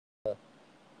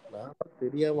நான்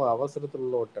தெரியாம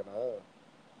அவசரத்துல ஓட்டனா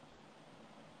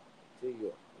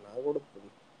ஐயோ நான் கூட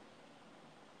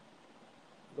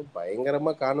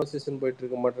பயங்கரமா கான்வர்சேஷன் போயிட்டு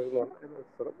இருக்க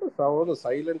மாட்டேங்குது. ரொம்ப சவுண்ட்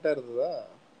சைலண்டா இருந்ததா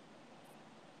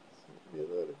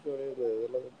ஏதோ இருக்கு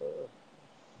இதெல்லாம்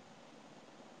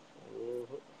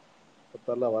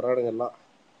இப்பெல்லாம் வரானுங்க எல்லாம்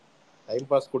டைம்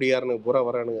பாஸ் குடியாரனுங்க பூரா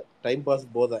வரானுங்க. டைம் பாஸ்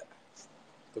போதை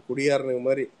குடியாரனுங்க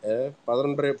மாதிரி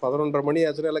 11:30 மணி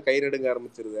ஆச்சுன்னா எல்லாம் கயிறு எடுங்க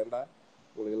ஆரம்பிச்சிருது. ஏண்டா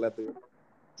உங்களுக்கு எல்லாத்துக்கும்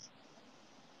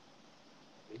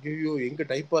ஐயோ எங்க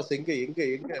டைம் பாஸ் எங்க எங்க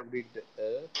எங்க அப்படின்ட்டு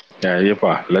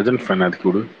ஐயப்பா லெஜண்ட் ஃபேன் அதுக்கு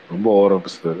விடு, ரொம்ப ஓவரா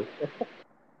பேசுறாரு.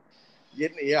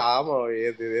 என்ன ஆமா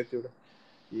ஏத்தி விட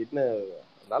என்ன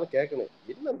அதனால கேட்கணும்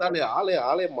என்ன இருந்தாலும்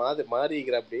ஆளே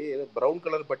மாறிக்கிற அப்படி ப்ரௌன்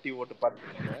கலர் பட்டி ஓட்டு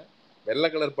பார்த்துருக்காங்க. வெள்ளை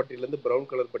கலர் பட்டியில இருந்து ப்ரௌன்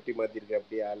கலர் பட்டி மாத்திருக்க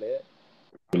அப்படி ஆளு.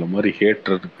 இந்த மாதிரி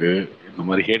ஹேட்டருக்கு, இந்த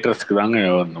மாதிரி ஹேட்டர்ஸ்க்கு தாங்க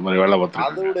இந்த மாதிரி வேலை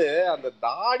பார்த்துருக்காங்க. அதோட அந்த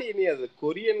தாடி நீ அது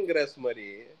கொரியன் கிராஸ் மாதிரி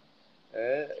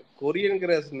கொரியன்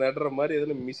கிராஸ் நடுற மாதிரி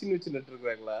எதுனா மிஷின் வச்சு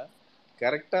நட்டுருக்காங்களா?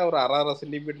 கரெக்டா ஒரு 1/2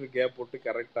 சென்டிமீட்டர் கேப் போட்டு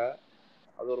கரெக்டா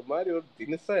அது ஒரு மாதிரி ஒரு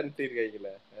தினுசா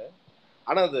நட்டிருக்காங்களே.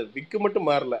 ஆனா அது விக்கு மட்டும்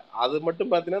மாறல. அது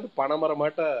மட்டும் பாத்தீங்கன்னா அது பனைமரம்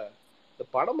மாட்ட இந்த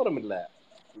பனைமரம் இல்ல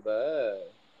இந்த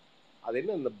அது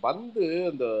என்ன இந்த பந்து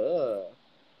இந்த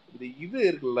இந்த இது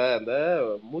இருக்குல்ல அந்த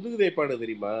முதுகு தேய்ப்பாடு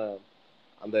தெரியுமா?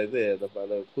 அந்த இது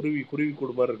அந்த குருவி குருவி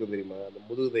கூடு மாதிரி இருக்கும் தெரியுமா அந்த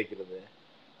முதுகு தேய்க்கிறது.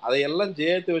 அதையெல்லாம்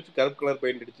சேர்த்து வச்சு கருப்பு கலர்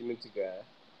பெயிண்ட் அடிச்சுன்னு வச்சுக்க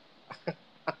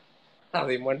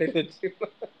அதை மண்டையில வச்சு.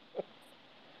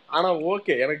 ஆனா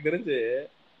ஓகே எனக்கு தெரிஞ்சு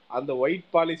அந்த ஒயிட்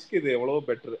பாலிஷ்க்கு இது எவ்வளவோ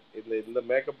பெட்ரு. இந்த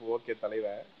மேக்கப் ஓகே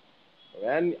தலைவன்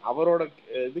வேன் அவரோட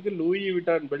இதுக்கு லூயி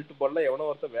விட்டான் பெல்ட் போடல எவனோ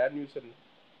ஒருத்தர் வேன் யூசன்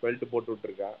பெல்ட் போட்டு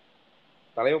விட்டுருக்கான்.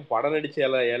 தலைவன் படம் நடிச்சு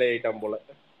ஏழை ஆயிட்டான் போல.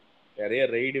 நிறைய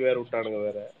ரைடு வேற விட்டானுங்க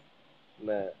வேற.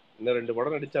 இன்னும் 2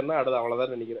 படம் நடிச்சான்னா அடுத்து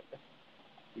அவ்வளவுதான் நினைக்கிறேன்.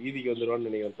 வீதிக்கு வந்துடுவான்னு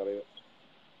நினைக்கிறேன் தலைவன்.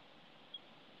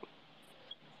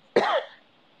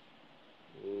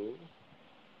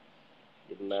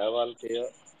 என்ன வாழ்க்கையோ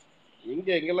இங்க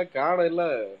எங்கெல்லாம் காண இல்ல.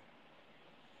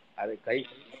 அது கை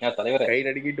கை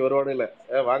நடுக்கிட்டு வருவானு இல்ல.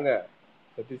 வாங்க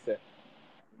சதீஷ்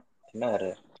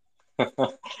என்ன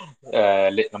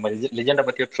நம்ம லிஜெண்ட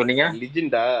பத்தி சொன்னீங்க.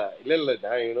 லிஜெண்டா இல்ல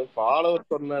நான் இவனுக்கு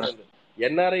ஃபாலோவர் சொன்னேன்.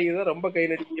 என்ஆர்ஐ தான் ரொம்ப கை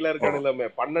நடிக்கீங்களா இருக்கானு இல்லாம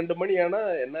 12 மணி ஆனா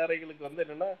என்ஆர்ஐகளுக்கு வந்து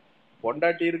என்னன்னா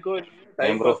பொண்டாட்டி இருக்கோ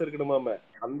டைம் பாஸ் இருக்கணுமாம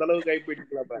அந்த அளவுக்கு கை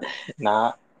போயிட்டு.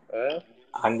 நான்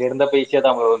அங்க இருந்தப்ப ஈஸியா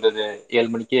தான் வந்தது. 7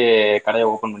 மணிக்கு கடையை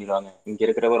ஓபன் பண்ணிடுவாங்க. இங்க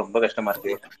இருக்கிறவ ரொம்ப கஷ்டமா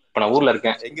இருக்கு. இப்ப நான் ஊர்ல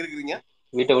இருக்கேன். எங்க இருக்கிறீங்க?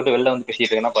 வீட்டை விட்டு வெளில வந்து பேசிட்டு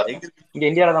இருக்கேன்னா பாருங்க. இங்க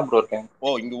இந்தியாவில தான் ப்ரோ இருக்கேன்.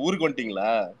 ஓ இங்க ஊருக்கு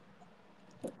வந்துட்டீங்களா?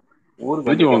 ஊருக்கு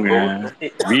தெரிஞ்சுக்கோங்க,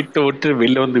 வீட்டை விட்டு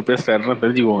வெளில வந்து பேசுறாருன்னா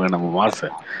தெரிஞ்சுக்கோங்க நம்ம மாச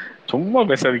சும்மா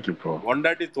பேசாதீங்க ப்ரோ.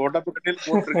 பொண்டாட்டி தொடப்பு கட்டையில்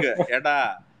போட்டிருக்கு. ஏடா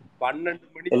 12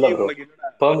 மணிக்கு உங்களுக்கு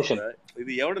பெர்மிஷன்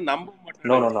இது எவ்வளவு நம்ப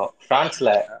மாட்டேன். நோ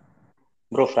பிரான்ஸ்ல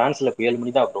ப்ரோ பிரான்ஸ்ல இப்ப 7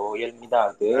 மணி தான் ப்ரோ. 7 மணி தான்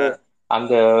ஆகுது.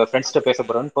 அங்க ஃப்ரெண்ட்ஸ்ட்ட பேச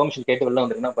போறேன்னு பெர்மிஷன் கேட்டு வெளில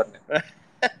வந்துருன்னா பாருங்க.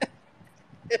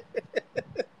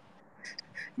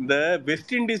 இந்த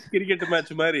வெஸ்ட் இண்டீஸ் கிரிக்கெட்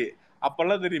மேட்ச் மாதிரி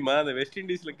அப்பெல்லாம் தெரியுமா? அந்த வெஸ்ட்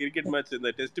இண்டீஸ்ல கிரிக்கெட் மேட்ச் இந்த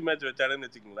டெஸ்ட் மேட்ச் வச்சானுன்னு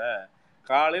வச்சுக்கோங்களேன்,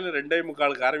 காலையில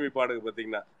 2:45 ஆரம்பிப்பாடுங்க.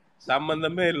 பாத்தீங்கன்னா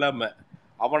சம்பந்தமே இல்லாம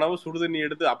அவனாவும் சுடுதண்ணி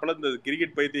எடுத்து அப்பெல்லாம் இந்த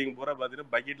கிரிக்கெட் பைத்தியம் பூரா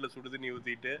பாத்தீங்கன்னா பக்கெட்ல சுடுதண்ணி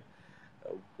ஊத்திட்டு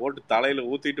போட்டு தலையில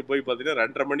ஊத்திட்டு போய் பாத்தீங்கன்னா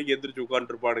 2:30 மணிக்கு எந்திரிச்சு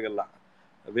உட்காந்து இருப்பானுங்க எல்லாம்.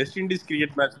 வெஸ்ட் இண்டீஸ்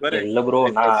கிரிக்கெட் மேட்ச் மாதிரி இல்ல ப்ரோ.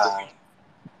 நான்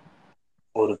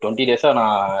ஒரு 20 டேஸா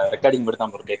நான் ரெக்கார்டிங் மட்டும்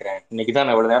தான் ப்ரோ கேட்கறேன். இன்னைக்கு தான்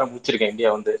நான் இவ்வளவு நேரம் முடிச்சிருக்கேன். இந்தியா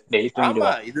வந்து டெய்லி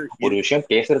தூங்கிடுவேன். ஒரு விஷயம்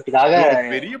பேசுறதுக்காக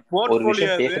பெரிய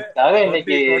போர்ட்ஃபோலியோ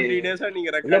இன்னைக்கு 20 டேஸா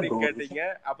நீங்க ரெக்கார்டிங் கேட்டீங்க.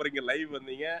 அப்புறம் இங்க லைவ்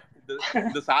வந்தீங்க.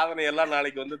 இந்த சாதனை எல்லாம்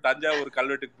நாளைக்கு வந்து தஞ்சாவூர்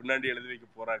கல்வெட்டுக்கு பின்னாடி எழுதி வைக்க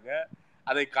போறாங்க.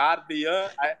 அதை கார்த்தியும்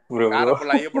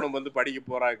காரப்பள்ள ஐயப்பனும் வந்து படிக்க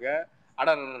போறாங்க.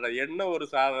 ஆனா என்ன ஒரு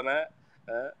சாதனை.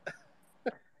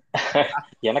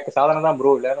 எனக்கு சாதனை தான்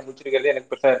ப்ரோ. இல்ல முடிச்சிருக்கிறதே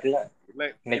எனக்கு பெருசா இருக்குல்ல.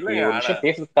 இன்னைக்கு ஒரு விஷயம்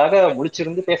பேசுறதுக்காக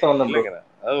முடிச்சிருந்து பேச வந்தேன் ப்ரோ.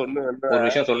 அது ஒண்ணு ஒரு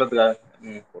விஷயம் சொல்றதுக்காக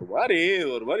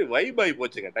ஒரு மாதிரி வைப் ஆகி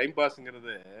போச்சுங்க. டைம்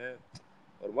பாஸ்ங்கிறது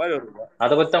ஒரு மாதிரி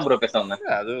அதை பத்தி தான் ப்ரோ பேச வந்தேன்.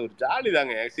 அது ஒரு ஜாலி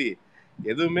தாங்க.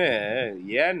 எதுவுமே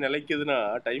ஏன் நிலைக்குதுன்னா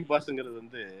டைம் பாஸ்ங்கிறது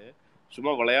வந்து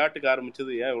சும்மா விளையாட்டுக்கு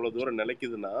ஆரம்பிச்சது ஏன் இவ்வளவு தூரம்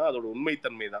நிலைக்குதுன்னா அதோட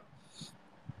உண்மைத்தன்மை தான்.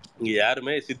 இங்க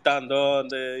யாருமே சித்தாந்தம்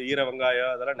அந்த ஈர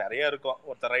வெங்காயம் அதெல்லாம் நிறைய இருக்கும்.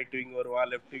 ஒருத்தர் ரைட் விங் வருவான்,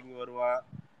 லெப்ட் விங் வருவான்,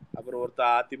 அப்புறம்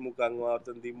ஒருத்தர் அதிமுகங்குவான்,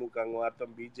 ஒருத்தன் திமுகங்குவான்,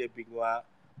 ஒருத்தன் பிஜேபிங்குவான்,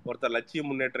 ஒருத்தர் லட்சிய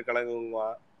முன்னேற்ற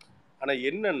கழகங்குவான். ஆனா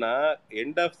என்னன்னா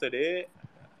எண்ட் ஆஃப் த டே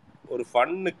ஒரு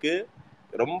ஃபன்னுக்கு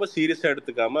ரொம்ப சீரியஸா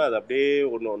எடுத்துக்காம அது அப்படியே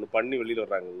ஒண்ணு பண்ணி வெளியில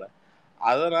வர்றாங்கல்ல.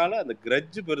 அதனால அந்த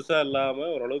கிரட்ஜ் பெருசா இல்லாம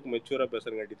ஓரளவுக்கு மெச்சூரா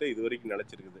பேசுறங்காட்டி தான் இது வரைக்கும்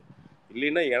நிலைச்சிருக்குது.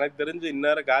 இல்லைன்னா எனக்கு தெரிஞ்சு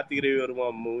இந்நேரம் கார்த்திக் ரவி வருமா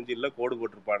மூஞ்சில கோடு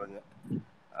போட்டிருப்பானுங்க.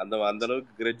 அந்த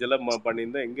அளவுக்கு கிரட்ஜ் எல்லாம்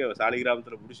பண்ணியிருந்தா எங்க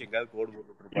சாலிகிராமத்துல புடிச்சு எங்காவது கோடு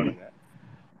போட்டு இருப்பானுங்க.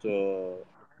 So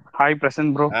hi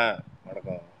present bro.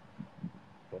 வணக்கம்.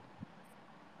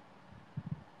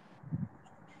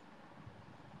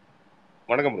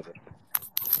 வணக்கம் பிரதர்.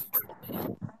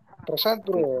 பிரசாந்த்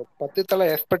ப்ரோ, 10 தலை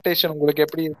எக்ஸ்பெக்டேஷன் உங்களுக்கு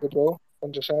எப்படி இருக்கு ப்ரோ?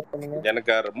 கொஞ்சம் ஷேர் பண்ணுங்க.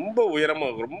 எனக்கு ரொம்ப உயரமா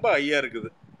ரொம்ப ஹையா இருக்குது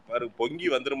பாரு, பொங்கி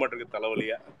வந்துட மாட்டேங்குது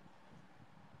தலைவலியா.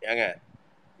 ஏங்க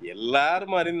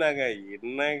எல்லாரும் அறிந்தாங்க,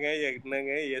 என்னங்க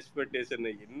என்னங்க எக்ஸ்பெக்டேஷன்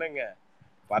என்னங்க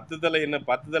 10 தலை என்ன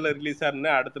 10 தலை ரிலீஸ்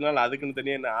ஆனா அடுத்த நாள் அதுக்குன்னு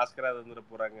தனியா என்ன ஆஸ்கரா தந்துட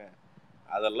போறாங்க?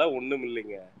 அதெல்லாம் ஒண்ணும்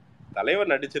இல்லைங்க.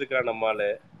 தலைவர் நடிச்சிருக்கான்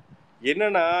நம்மால.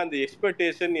 என்னன்னா அந்த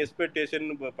எக்ஸ்பெக்டேஷன்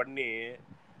பண்ணி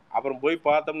அப்புறம் போய்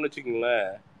பார்த்தோம்னு வச்சுக்கோங்களேன்,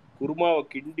 குருமாவை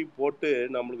கிண்டி போட்டு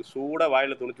நம்மளுக்கு சூடா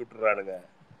வாயில துணிச்சு விட்டுறானுங்க.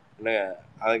 என்னங்க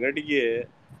அதுக்காட்டிக்கு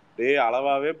டேய்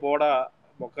அளவாவே போடா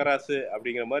மொக்கராசு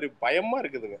அப்படிங்கிற மாதிரி பயமா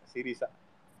இருக்குதுங்க. சீரியஸா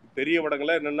பெரிய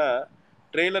படங்கள்லாம் என்னன்னா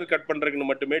ட்ரெய்லர் கட்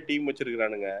பண்றதுக்குன்னு மட்டுமே டீம்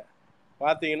வச்சிருக்கிறானுங்க.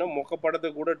 பார்த்தீங்கன்னா மொக்க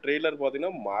படத்தை கூட ட்ரெய்லர்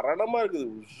பார்த்தீங்கன்னா மரணமா இருக்குது.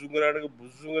 உசுங்குறானுங்க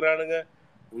புசுங்குறானுங்க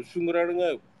உசுங்குறானுங்க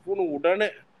உடனே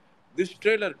this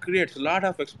trailer creates lot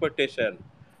of expectation.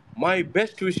 My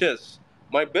best wishes,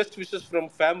 my best wishes from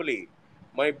family,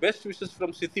 my best wishes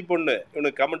from சித்தி பொண்ணு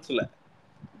இவனுக்கு கமெண்ட்ஸில்.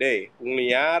 டேய் உங்களை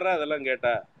யாரா அதெல்லாம்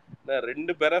கேட்டா நான்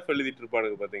 2 பேரா எழுதிட்டு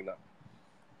இருப்பானுங்க பார்த்தீங்கன்னா.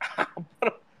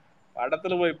 அப்புறம்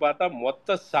படத்துல போய் பார்த்தா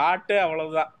மொத்த ஷாட்டே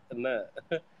அவ்வளவுதான். என்ன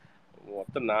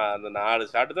மொத்தம் அந்த 4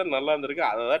 ஷாட்டு தான் நல்லா இருந்திருக்கு.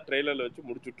 அதை தான் ட்ரெய்லரில் வச்சு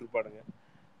முடிச்சுட்டு இருப்பானுங்க.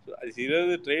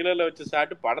 சிலது ட்ரெய்லரில் வச்ச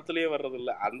ஷாட்டு படத்துலேயே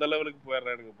வர்றதில்ல, அந்த லெவலுக்கு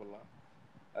போயிடுறானுங்க இப்போல்லாம்.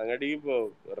 அதுங்காட்டிக்கு இப்போ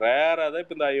ரேராக தான்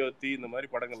இப்போ இந்த அயோத்தி இந்த மாதிரி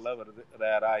படங்கள்லாம் வருது.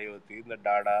 ரேரா அயோத்தி, இந்த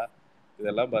டாடா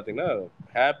இதெல்லாம் பார்த்தீங்கன்னா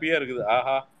ஹாப்பியாக இருக்குது.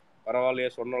 ஆஹா பரவாயில்லையே,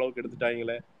 சொன்ன அளவுக்கு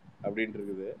எடுத்துட்டாங்களே அப்படின்ட்டு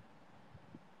இருக்குது.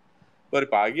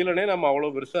 இப்போ அகிலனே நம்ம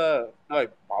அவ்வளோ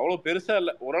பெருசா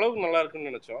இல்லை, ஓரளவுக்கு நல்லா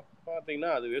இருக்குன்னு நினைச்சோம்.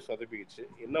 பார்த்தீங்கன்னா அதுவே சொதப்பிக்கிச்சு.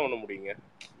 என்ன பண்ண முடியுங்க?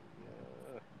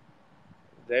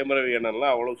 ஜெயமரவி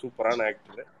அண்ணன்லாம் அவ்வளோ சூப்பரான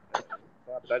ஆக்டரு,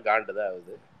 பார்த்தா காண்டு தான்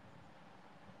ஆகுது.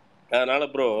 அதனால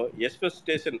ப்ரோ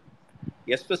எக்ஸ்பெக்டேஷன்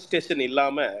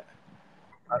இல்லாம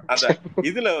அந்த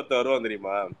இதுல வருவான்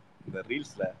தெரியுமா, இந்த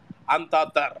ரீல்ஸ்ல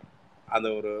அந்தாத்தர் அந்த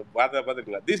ஒரு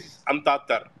பார்த்துருக்கீங்களா? This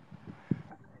அந்தாத்தர்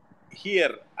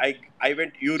here I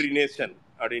went urination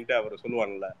அப்படின்ட்டு அவர்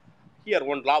சொல்லுவாங்கல்ல, ஹியர்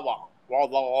ஒன் லாவா வா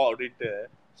வா அப்படின்ட்டு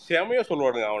செமையா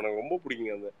சொல்லுவானுங்க. அவனுக்கு ரொம்ப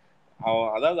பிடிக்குங்க. அந்த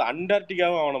அவன் அதாவது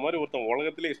அண்டார்டிகாவை அவனை மாதிரி ஒருத்தன்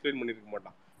உலகத்திலே எக்ஸ்பிளைன் பண்ணியிருக்க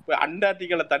மாட்டான். இப்போ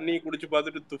அண்டார்டிகால தண்ணியை குடிச்சு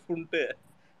பார்த்துட்டு துஃபுன்ட்டு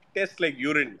டேஸ்ட் லைக்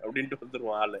யூரின் அப்படின்ட்டு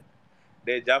வந்துடுவான் ஆளு.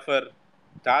 டே ஜாஃபர்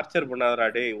டார்ச்சர் பண்ணாதடா,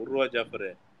 டே உருவா ஜாஃபர்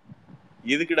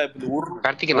எதுக்குடா இப்ப ஒரு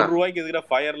ரூபாய்க்கு எதுக்குடா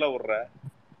ஃபயர்ல விடுற?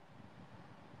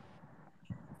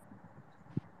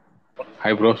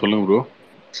 ஹாய் ப்ரோ, சொல்லுங்க ப்ரோ.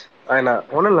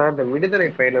 ஒன்றும் இல்லை, இந்த விடுதலை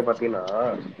ட்ரெயிலர் பார்த்தீங்கன்னா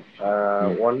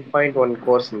 1.1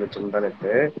 கோர்ஸ் இருந்துச்சு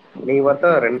முந்தானத்து. நீங்க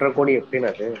பார்த்தா 2.5 கோடி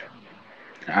எப்படின்னா அது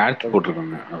ஆட்ஸ்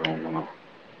போட்டிருக்காங்க.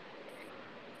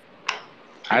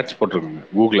 ஆட்ஸ் போட்டிருக்காங்க,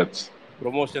 கூகுள் ஆட்ஸ்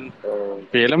ப்ரொமோஷன்.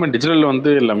 இப்போ எல்லாமே டிஜிட்டல்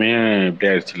வந்து எல்லாமே இப்படி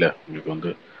ஆயிடுச்சுல்ல. உங்களுக்கு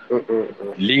வந்து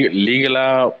லீகலா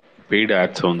பெய்டு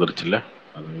ஆட்ஸ் வந்துருச்சுல்ல.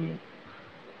 அது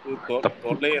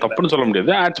தப்புன்னு சொல்ல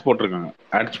முடியாது. ஆட்ஸ் போட்டிருக்காங்க,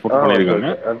 ஆட்ஸ் போட்டு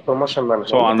பண்ணியிருக்காங்க.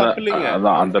 ஸோ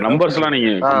அந்த நம்பர்ஸ்லாம்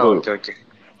நீங்க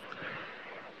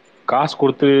காசு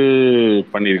கொடுத்து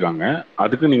பண்ணியிருக்காங்க.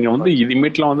 அதுக்கு நீங்க வந்து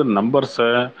இனிமேட்லாம் வந்து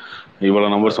நம்பர்ஸை இவ்வளோ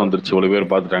நம்பர்ஸ் வந்துருச்சு, இவ்வளோ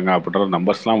பேர் பார்த்துட்டாங்க அப்படின்ற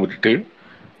நம்பர்ஸ்லாம் விட்டுட்டு,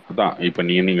 அதான் இப்போ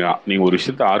நீங்கள் ஒரு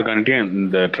விஷயத்த ஆர்கானிக்காக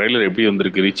இந்த ட்ரெய்லர் எப்படி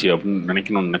வந்திருக்கு ரீச் அப்படின்னு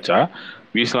நினைக்கணும்னு நினச்சா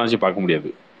வியூஸ்லாம் வச்சு பார்க்க முடியாது.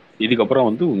 இதுக்கப்புறம்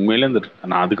வந்து உண்மையிலே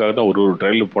நான் அதுக்காக தான் ஒரு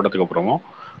ட்ரெய்லர் போட்டதுக்கு அப்புறமும்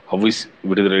அவ்விஸ்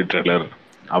விடுதலை ட்ரெய்லர்,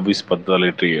 அவ்விஸ் 10 தலை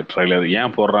ட்ரெய்லர்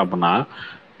ஏன் போடுறேன் அப்படின்னா,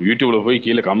 யூடியூப்ல போய்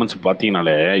கீழே கமெண்ட்ஸ்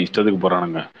பார்த்தீங்கனாலே இஷ்டத்துக்கு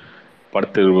போடுறானுங்க.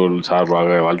 படத்திற்கு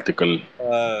சார்பாக வாழ்த்துக்கள்,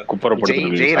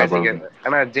 குப்பரப்படுத்துறவர்கள்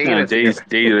சார்பாக,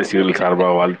 ஜெய் ரசிகர்கள்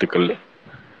சார்பாக வாழ்த்துக்கள்,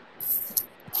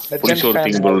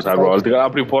 வாழ்த்துக்கள்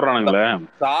அப்படி போடுறானுங்களே.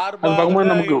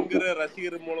 நமக்கு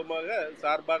ரசிகர் மூலமாக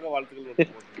சார்பாக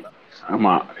வாழ்த்துக்கள்.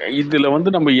 ஆமா, இதுல வந்து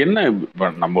நம்ம என்ன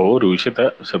நம்ம ஒரு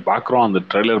விஷயத்த பாக்குறோம், அந்த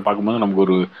ட்ரெய்லர் பார்க்கும்போது நமக்கு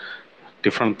ஒரு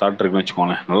டிஃப்ரெண்ட் தாட் இருக்குன்னு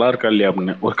வச்சுக்கோங்களேன். நல்லா இருக்கா இல்லையா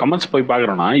அப்படின்னு ஒரு கமெண்ட்ஸ் போய்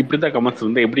பார்க்குறோன்னா இப்படிதான் கமெண்ட்ஸ்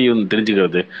வந்து எப்படி வந்து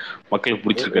தெரிஞ்சுக்கிறது மக்களுக்கு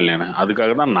பிடிச்சிருக்க இல்லையானு.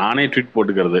 அதுக்காக தான் நானே ட்வீட்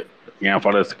போட்டுக்கிறது என்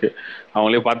ஃபாலோவர்ஸ்க்கு.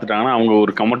 அவங்களே பார்த்துட்டாங்கன்னா அவங்க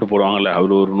ஒரு கமெண்ட் போடுவாங்கல்ல,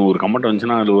 அவர் ஒரு 100 கமெண்ட்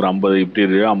வந்துச்சுன்னா அதில் ஒரு 50 இப்படி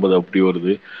இருக்கு, 50 அப்படி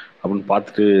வருது அப்படின்னு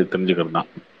பார்த்துட்டு தெரிஞ்சுக்கிறது தான்.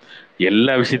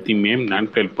 எல்லா விஷயத்தையுமே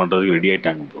மேனிபுலேட் பண்ணுறதுக்கு ரெடி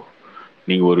ஆகிட்டாங்க ப்ரோ.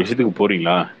 நீங்கள் ஒரு விஷயத்துக்கு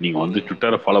போகிறீங்களா, நீங்கள் வந்து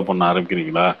ட்விட்டரை ஃபாலோ பண்ண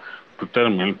ஆரம்பிக்கிறீங்களா,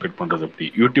 ட்விட்டரை மேனிபுலேட் பண்ணுறது எப்படி,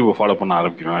 யூடியூப்பை ஃபாலோ பண்ண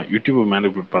ஆரம்பிக்கிறீங்களா, யூடியூப்பை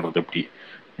மேனிபுலேட் பண்ணுறது எப்படி,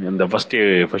 இந்த ஃபர்ஸ்ட்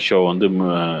ஷோ வந்து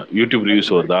யூடியூப்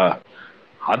ரிவ்யூஸ் வருதா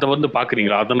அதை வந்து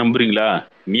பார்க்குறீங்களா, அதை நம்புறீங்களா,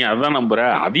 நீ அதான் நம்புற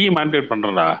அதையும் மேனிபுலேட்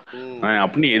பண்ணுறடா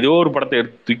அப்படின்னு ஏதோ ஒரு படத்தை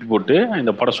எடுத்து தூக்கி போட்டு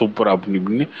இந்த படம் சூப்பர் அப்படி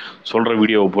இப்படின்னு சொல்கிற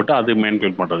வீடியோவை போட்டு அதை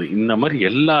மேனிபுலேட் பண்ணுறது. இந்த மாதிரி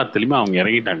எல்லாத்துலேயுமே அவங்க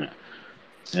இறங்கிட்டாங்க.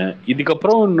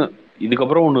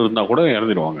 இதுக்கப்புறம் ஒன்று இருந்தால் கூட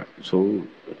இறந்துடுவாங்க. ஸோ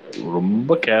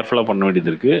ரொம்ப கேர்ஃபுல்லாக பண்ண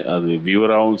வேண்டியது இருக்குது. அது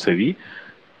வியூவராகவும் சரி,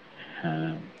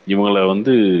 இவங்களை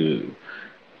வந்து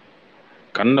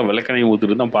கண்ணை விளக்கணை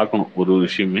ஊத்துட்டு தான் பார்க்கணும் ஒரு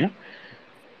விஷயமே.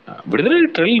 விடுதலை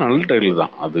ட்ரெயில் நல்ல ட்ரெயில்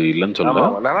தான், அது இல்லைன்னு சொல்ல.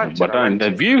 பட் இந்த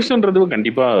வியூஸ்ன்றது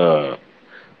கண்டிப்பா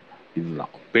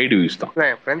இதுதான் பெய்டு வியூஸ் தான்.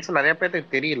 என் ஃப்ரெண்ட்ஸ் நிறைய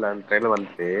பேருக்கு தெரியல அந்த ட்ரெயில்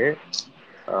வந்து,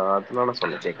 அதனால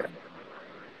சொல்ல கேட்குறேன்.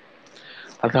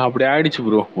 அது அப்படி ஆயிடுச்சு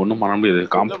ப்ரோ, ஒன்றும் பண்ண முடியாது.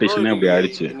 காம்படிஷனே அப்படி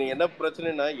ஆயிடுச்சு. இன்னைக்கு என்ன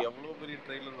பிரச்சனைனா, எவ்வளோ பெரிய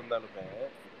ட்ரெய்லர் வந்தாலுமே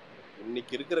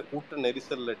இன்னைக்கு இருக்கிற கூட்ட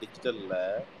நெரிசல்ல டிஜிட்டல்ல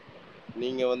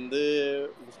நீங்க வந்து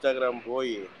இன்ஸ்டாகிராம்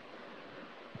போய்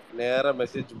நேராக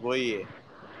மெசேஜ் போய்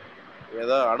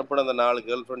ஏதோ அனுப்பின அந்த 4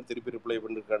 கேர்ள் ஃப்ரெண்ட் திருப்பி ரிப்ளை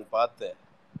பண்ணிருக்கான்னு பார்த்து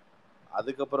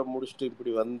அதுக்கப்புறம் முடிச்சுட்டு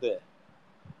இப்படி வந்து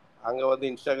அங்கே வந்து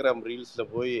இன்ஸ்டாகிராம்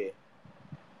ரீல்ஸில் போய்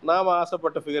நாம்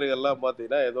ஆசைப்பட்ட ஃபிகர்கள்லாம்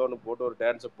பார்த்தீங்கன்னா ஏதோ ஒன்று போட்டு ஒரு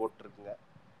டான்ஸை போட்டுருக்குங்க.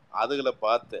 அதுகளை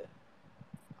பார்த்து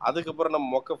அதுக்கப்புறம் நம்ம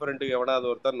மொக்க ஃப்ரெண்டுக்கு எவனாவது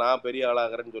ஒருத்தர் நான் பெரிய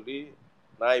ஆளாகிறேன்னு சொல்லி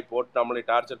நாய் போட்டு நம்மளை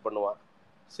டார்ச்சர் பண்ணுவான்.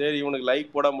 சரி இவனுக்கு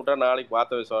லைக் போட முட்டா நாளைக்கு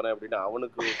பார்த்த வயசானே அப்படின்னு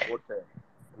அவனுக்கு போட்டு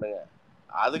என்னங்க.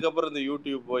 அதுக்கப்புறம் இந்த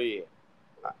யூடியூப் போய்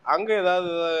அங்கே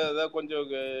ஏதாவது கொஞ்சம்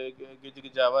கிச்சு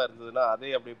கிச்சாவாக இருந்ததுன்னா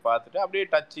அதையும் அப்படியே பார்த்துட்டு அப்படியே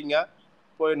டச்சிங்காக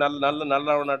போய்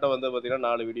நல்லவனாட்டம் வந்து பார்த்தீங்கன்னா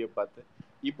 4 வீடியோ பார்த்து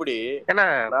இப்படி. ஏன்னா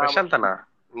பிரசாந்தனா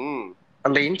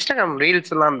அந்த இன்ஸ்டாகிராம்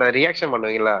ரீல்ஸ் எல்லாம் அந்த ரியாக்ஷன்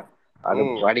பண்ணுவீங்களா, அது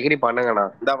அடிக்கடி பண்ணுங்கண்ணா.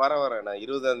 இந்த வரேன் நான்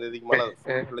 20ஆம் தேதிக்கு மேல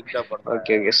பண்றேன்.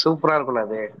 ஓகே ஓகே, சூப்பரா இருக்கும்.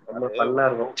 அது ரொம்ப ஃபன்னா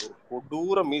இருக்கும். ஒரு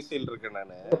கொடூர மீசையில் இருக்கேன்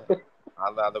நானு.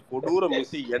 அந்த கொடூர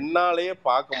மீசை என்னாலேயே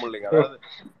பார்க்க முடியலைங்க. அதாவது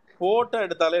போட்டோ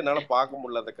எடுத்தாலே என்னால பார்க்க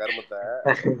முடியல அந்த கருமத்தை.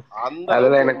 அந்த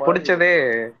அதுல எனக்கு பிடிச்சதே,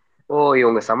 ஓ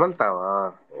இவங்க சமந்தாவா,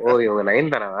 ஓ இவங்க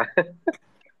நயன்தாராவா.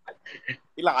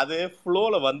 இல்ல அது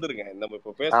ஃப்ளோல வந்துருங்க. நம்ம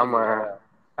இப்ப பேசுறோம்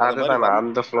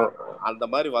அந்த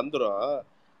மாதிரி வந்துரும்.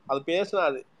 அது பேசினா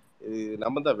அது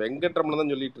நம்ம தான் வெங்கட்ரமணன்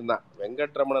தான் சொல்லிட்டு இருந்தான்.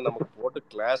 வெங்கட்ரமணன் நமக்கு போட்டு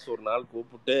கிளாஸ் ஒரு நாள்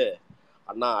கூப்பிட்டு,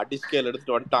 அண்ணா அடிஸ்கேல்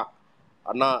எடுத்துட்டு வந்துட்டான்.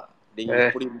 அண்ணா நீங்க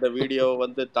இப்படி இந்த வீடியோ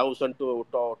வந்து 1000 to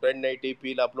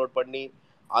 1080p அப்லோட் பண்ணி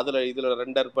இதுல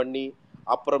ரெண்டர் பண்ணி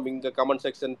அப்புறம் இங்க கமெண்ட்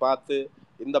செக்ஷன் பார்த்து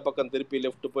இந்த பக்கம் திருப்பி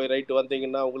லெஃப்ட் போய் ரைட்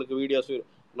வந்தீங்கன்னா உங்களுக்கு வீடியோஸ்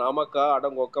நமக்கா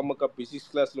அடங்க ஒக்கமக்கா பிசிக்ஸ்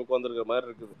கிளாஸ்ல உட்காந்துருக்கிற மாதிரி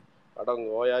இருக்குது. அடங்க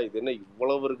ஓயா இது என்ன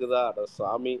இவ்வளவு இருக்குதா, அட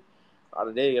சாமி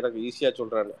அடே எனக்கு ஈஸியாக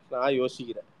சொல்கிறான்னு நான்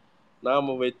யோசிக்கிறேன். நாம்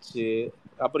வச்சு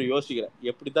அப்புறம் யோசிக்கிறேன்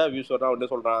எப்படித்தான் வியூஸ் வர்றான். உடனே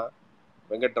சொல்கிறான்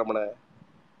வெங்கட்ரமணை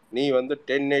நீ வந்து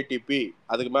 1080p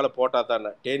அதுக்கு மேலே போட்டா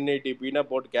தானே. 1080pனா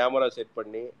போட்டு கேமரா செட்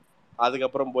பண்ணி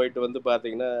அதுக்கப்புறம் போயிட்டு வந்து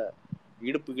பார்த்தீங்கன்னா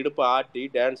இடுப்பு ஆட்டி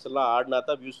டான்ஸ் எல்லாம் ஆடினா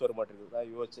தான் வியூஸ் வர மாட்டேங்குது.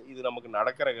 நான் யோசிச்சேன் இது நமக்கு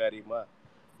நடக்கிற காரியமா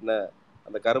என்ன.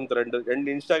 அந்த கரும்பு ரெண்டு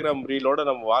இன்ஸ்டாகிராம் ரீலோட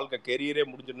நம்ம வாழ்க்கை கெரியரே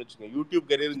முடிஞ்சுன்னு வச்சுக்கோங்க. யூடியூப்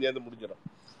கெரியரும் சேர்ந்து முடிஞ்சிடும்.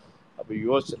 அப்போ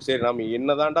யோசிச்சேன் சரி நம்ம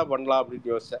என்னதான்டா பண்ணலாம்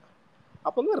அப்படின்னு யோசிச்சேன்.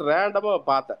 அப்போ வந்து ரேண்டமாக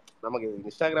பார்த்தேன். நமக்கு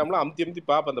இன்ஸ்டாகிராமில் அமுத்தி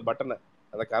பார்ப்பேன் அந்த பட்டனை.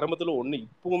 அந்த கருமத்தில் ஒன்றும்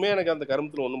இப்பவுமே எனக்கு அந்த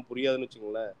கருமத்தில் ஒன்றும் புரியாதுன்னு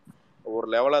வச்சுங்களேன். ஒரு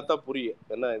லெவலாக தான் புரியும்.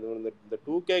 என்ன இது இந்த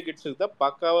 2K கிட்ஸுக்கு தான்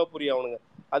பக்காவாக புரியும். அவனுங்க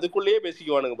அதுக்குள்ளேயே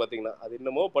பேசிக்குவானுங்க பார்த்தீங்கன்னா. அது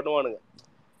என்னமோ பண்ணுவானுங்க.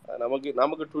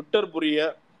 நமக்கு ட்விட்டர் புரிய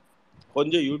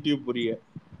கொஞ்சம் யூடியூப் புரிய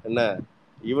என்ன.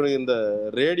 இவனுக்கு இந்த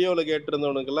ரேடியோவில்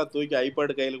கேட்டிருந்தவனுக்கெல்லாம் தூக்கி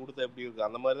ஐபேடு கையில் கொடுத்தா எப்படி இருக்குது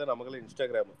அந்த மாதிரி தான் நமக்கெல்லாம்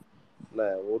இன்ஸ்டாகிராமு என்ன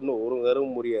ஒன்றும் ஒரு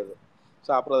கருவும் முடியாது.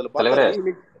 ஸோ அப்புறம் அதில் பார்த்தா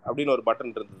ரீமிக்ஸ் அப்படின்னு ஒரு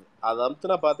பட்டன் இருந்தது. அது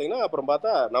அமுத்துனா பார்த்தீங்கன்னா அப்புறம்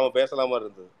பார்த்தா நம்ம பேசலாமா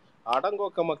இருந்தது.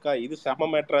 அடங்கோக்க மக்கா இது செம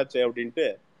மேட்ராச்சு அப்படின்ட்டு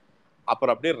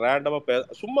அப்புறம் அப்படியே ரேண்டமாக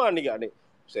சும்மா அன்னைக்கு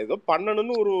ஏதோ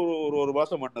பண்ணணும்னு ஒரு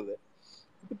மாதம் பண்ணது.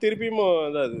 திருப்பியும்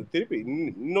திருப்பி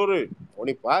இன்னொரு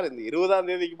நீ பாரு இந்த 20ஆம்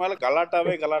தேதிக்கு மேல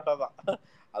கலாட்டா தான்.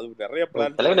 அது நிறைய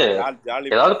பிளான்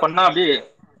ஜாலி ஏதாவது பண்ணா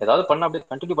அப்படியே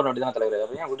கண்டினியூ பண்ண வேண்டியதான்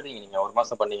தலைவர். ஏன் விடுறீங்க நீங்க ஒரு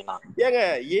மாசம் பண்ணீங்கன்னா? ஏங்க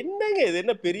என்னங்க இது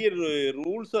என்ன பெரிய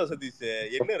ரூல்ஸா சதீஷ்?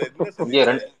 என்ன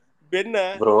சதீஷ் என்ன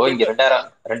ப்ரோ இங்க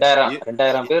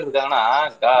 2000 பேர் இருக்காங்கன்னா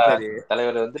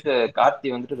தலைவர் வந்துட்டு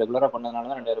கார்த்தி வந்துட்டு ரெகுலரா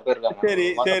பண்ணதுனாலதான் 2000 பேர் இருக்காங்க. சரி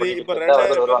இப்ப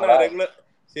 2000 பேர் ரெகுலர்.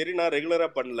 சரி நான் ரெகுலரா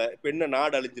பண்ணல. இப்ப என்ன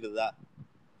நாடு அழிஞ்சிருதா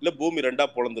இல்ல பூமி ரெண்டா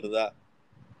பொழந்துருதா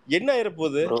என்ன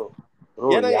ஆயிரப்போகுது?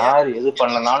 யாரு எது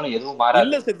பண்ணனாலும் எதுவும் மாறாது.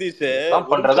 இல்ல சதீஷ்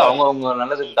பண்றது அவங்க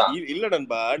நல்லதுக்கு தான். இல்ல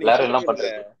நண்பா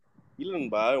இல்ல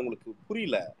நண்பா உங்களுக்கு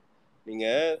புரியல. நீங்க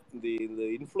இந்த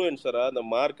இன்ஃப்ளூயன்சரா இந்த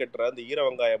மார்க்கெட்டரா இந்த ஈர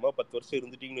வெங்காயமா 10 வருஷம்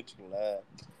இருந்துட்டீங்கன்னு வச்சுக்கோங்களேன்.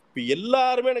 இப்ப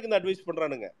எல்லாருமே எனக்கு இந்த அட்வைஸ்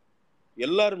பண்றானுங்க.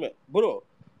 எல்லாருமே ப்ரோ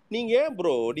நீங்க ஏன்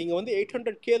ப்ரோ நீங்க வந்து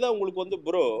 800K தான் உங்களுக்கு வந்து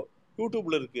ப்ரோ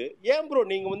யூடியூப்ல இருக்கு. ஏன் ப்ரோ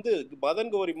நீங்க வந்து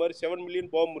மதன் கௌரி மாதிரி 7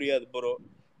 மில்லியன் போக முடியாது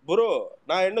ப்ரோ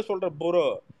நான் என்ன சொல்றேன் ப்ரோ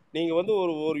நீங்க வந்து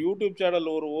ஒரு யூடியூப் சேனல்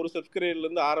ஒரு சப்ஸ்கிரைபர்ல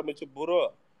இருந்து ஆரம்பிச்சு ப்ரோ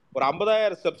ஒரு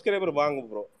 50,000 சப்ஸ்கிரைபர் வாங்க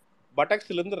ப்ரோ.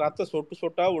 பட்டக்ஸ்ல இருந்து ரத்த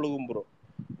சொட்டா ஒழுகும் ப்ரோ.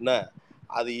 என்ன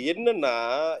அது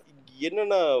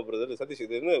என்னன்னா பிரதர் சதீஷ்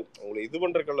இது என்ன உங்களுக்கு இது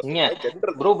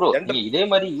பண்றதுக்கு ப்ரோ இதே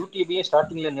மாதிரி யூடியூபே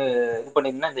ஸ்டார்டிங்ல இது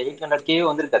பண்ணீங்கன்னா இந்த 800K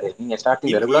வந்திருக்காது. நீங்க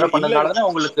ஸ்டார்டிங்ல ரெகுலரா பண்ணதுனால தான்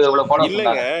உங்களுக்கு இவ்வளவு ஃபாலோவர்ஸ்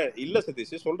இல்லங்க. இல்ல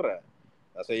சதீஷ் சொல்றேன்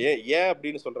ஏன்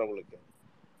அப்படின்னு சொல்றேன் உங்களுக்கு.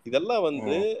 இதெல்லாம்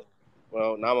வந்து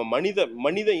நாம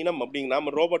மனித இனம் அப்படிங்க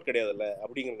நாம ரோபோட் கிடையாதுல்ல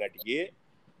அப்படிங்கிறங்காட்டிக்கு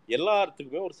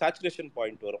எல்லாத்துக்குமே ஒரு சேச்சுரேஷன்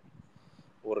பாயிண்ட் வரும்.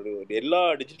 ஒரு எல்லா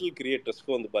டிஜிட்டல்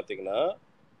கிரியேட்டர்ஸ்க்கும் வந்து பார்த்தீங்கன்னா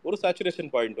ஒரு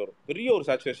சேச்சுரேஷன் பாயிண்ட் வரும், பெரிய ஒரு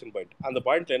சேச்சுரேஷன் பாயிண்ட். அந்த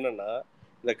பாயிண்ட்ல என்னன்னா,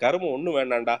 இந்த கருமம் ஒன்றும்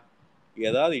வேண்டாண்டா,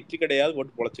 ஏதாவது இட்லி கடையாவது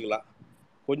போட்டு பொழைச்சிக்கலாம்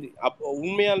கொஞ்சம். அப்போ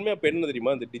உண்மையாலுமே அப்போ என்ன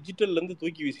தெரியுமா, இந்த டிஜிட்டல்லேருந்து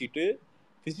தூக்கி வீசிட்டு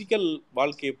ஃபிசிக்கல்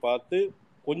வாழ்க்கையை பார்த்து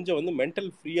கொஞ்சம் வந்து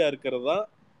மென்டல் ஃப்ரீயாக இருக்கிறது தான்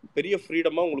பெரிய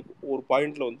ஃப்ரீடமாக உங்களுக்கு ஒரு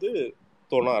பாயிண்டில் வந்து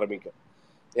தோண ஆரம்பிக்கும்.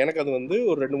 எனக்கு அது வந்து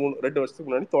ஒரு 2 வருஷத்துக்கு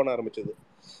முன்னாடி தோண ஆரம்பிச்சது.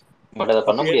 பட் அதை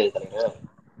பண்ண முடியாது தலைவர்.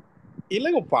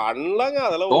 இல்லைங்க பண்ணலாங்க,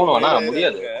 அதெல்லாம் தோணும்னா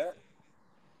முடியாது.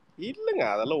 இல்லைங்க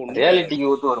அதெல்லாம் ஒண்ணு ரியாலிட்டிக்கு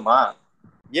ஒத்து வருமா?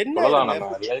 என்ன சொல்லலாம்,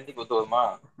 நம்ம ரியாலிட்டிக்கு ஒத்து வருமா?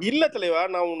 இல்ல தலைவா,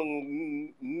 நான் உனக்கு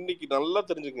இன்னைக்கு நல்லா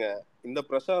தெரிஞ்சுங்க. இந்த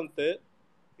பிரசாந்த்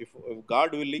இஃப்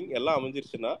காட் வில்லிங் எல்லாம்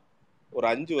அமைஞ்சிருச்சுன்னா ஒரு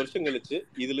 5 வருஷம் கழிச்சு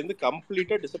இதுல இருந்து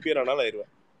கம்ப்ளீட்டா டிசப்பியர் ஆனாலும்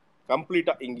ஆயிடுவேன்.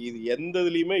 கம்ப்ளீட்டா இங்க இது எந்த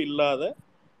இதுலயுமே இல்லாத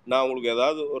நான் உங்களுக்கு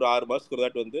ஏதாவது ஒரு 6 மாசத்துக்கு ஒரு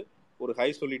தாட்டி வந்து ஒரு ஹை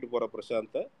சொல்லிட்டு போற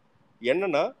பிரசாந்த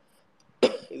என்னன்னா,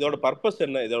 இதோட பர்பஸ்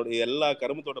என்ன, இதோட எல்லா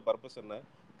கருமத்தோட பர்பஸ் என்ன,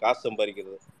 காசு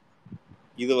சம்பாதிக்கிறது.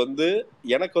 இது வந்து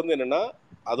எனக்கு வந்து என்னன்னா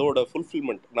அதோட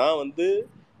ஃபுல்ஃபில்மெண்ட். நான் வந்து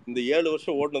இந்த 7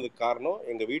 வருஷம் ஓடினதுக்கு காரணம்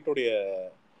எங்க வீட்டுடைய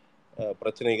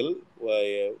பிரச்சனைகள்,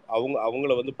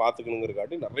 அவங்கள வந்து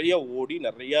பார்த்துக்கணுங்கிறக்காண்டி நிறைய ஓடி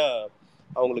நிறைய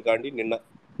அவங்களுக்காண்டி நின்னேன்.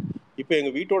 இப்போ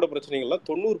எங்கள் வீட்டோட பிரச்சனைகள்லாம்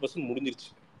 90% முடிஞ்சிருச்சு.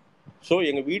 ஸோ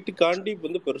எங்கள் வீட்டுக்காண்டி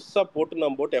வந்து பெருசாக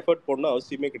போட்டு எஃபர்ட் போடணும்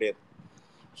அவசியமே கிடையாது.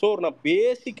 ஸோ நான்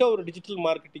பேசிக்காக ஒரு டிஜிட்டல்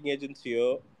மார்க்கெட்டிங் ஏஜென்சியோ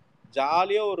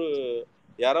ஜாலியாக ஒரு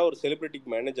யாராவது ஒரு செலிப்ரிட்டிக்கு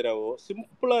மேனேஜராகவோ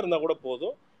சிம்பிளாக இருந்தால் கூட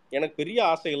போதும். எனக்கு பெரிய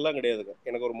ஆசைகள்லாம் கிடையாதுங்க.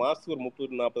 எனக்கு ஒரு மாதத்துக்கு ஒரு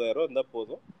 30,000-40,000 இருந்தால்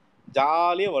போதும்,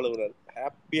 ஜாலியாக வளருவேன்,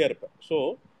 ஹாப்பியாக இருப்பேன். ஸோ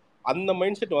அந்த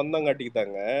மைண்ட் செட் வந்தாங்காட்டிக்கு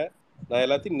தாங்க நான்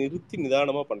எல்லாத்தையும் நிறுத்தி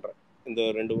நிதானமாக பண்ணுறேன். இந்த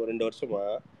ரெண்டு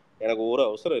வருஷமாக எனக்கு ஒரு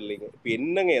அவசரம் இல்லைங்க. இப்போ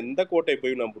என்னங்க எந்த கோட்டை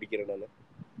போய் நான் பிடிக்கிறேன்? நான்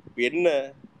இப்போ என்ன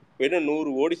 100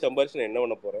 கோடி சம்பாரிச்சு நான் என்ன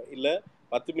பண்ண போகிறேன்? இல்லை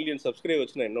 10 மில்லியன் சப்ஸ்கிரைபர்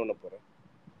வச்சு நான் என்ன பண்ண போகிறேன்?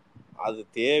 அது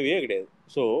தேவையே கிடையாது.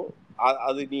 ஸோ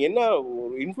அது நீ என்ன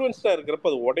ஒரு இன்ஃப்ளூயன்ஸாக இருக்கிறப்ப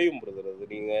அது உடையும் பிரதர்.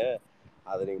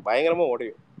 அது நீங்கள் பயங்கரமாக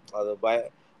உடையும். அது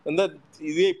இந்த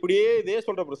இதே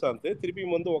சொல்கிற பிரசாந்த்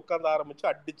திருப்பியும் வந்து உட்காந்து ஆரம்பித்து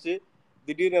அடித்து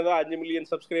திடீர்னு ஏதாவது 5 மில்லியன்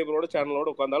சப்ஸ்கிரைபரோட சேனலோட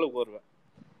உட்காந்தாலும் உட்காருவேன்.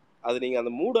 அது நீங்கள்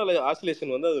அந்த மூட்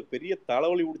ஆசிலேஷன் வந்து அது பெரிய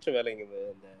தலைவலி பிடிச்ச வேலைங்க.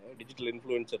 இந்த டிஜிட்டல்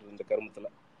இன்ஃப்ளூயன்சர் இந்த கருமத்தில்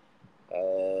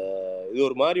இது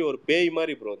ஒரு மாதிரி ஒரு பேய்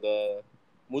மாதிரி ப்ரோ. இந்த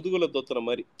முதுகுல தொத்துற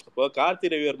மாதிரி. இப்போ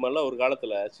கார்த்தி ரவிவர்மாலாம் ஒரு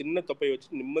காலத்தில் சின்ன தொப்பையை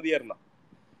வச்சு நிம்மதியாக இருந்தான்.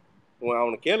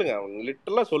 அவனை கேளுங்க, அவன்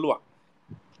லிட்டரலாக சொல்லுவான்,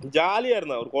 ஜாலியாக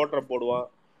இருந்தான். ஒரு கோட்டரை போடுவான்,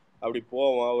 அப்படி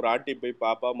போவான், ஒரு ஆட்டி போய்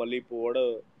பாப்பா மல்லிகைப்பூவோட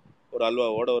ஒரு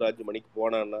அல்வாவோட ஒரு 5 மணிக்கு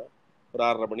போனான்னா ஒரு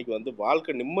 6:30 மணிக்கு வந்து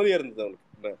வாழ்க்கை நிம்மதியாக இருந்தது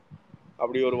அவனுக்கு.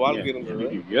 அப்படி ஒரு வாழ்க்கை இருந்தது.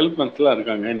 வேல்பன்ஸ்லாம்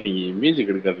இருக்காங்க, நீங்க இமேஜ்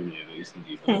எடுக்காதீங்க.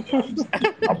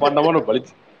 அப்பாண்டமான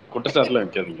பலிச்சு குற்றச்சாட்டுலாம்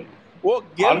வைக்காதீங்க. ஓ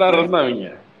ஆதாரம் தான்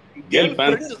அவங்க. கேர்ள்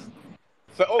ஃபேன்ஸ்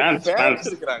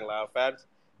இருக்கிறாங்களா? ஃபேன்ஸ்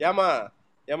ஏமா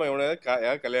இவனை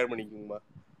கல்யாணம் பண்ணிக்குங்கம்மா.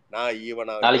 நான்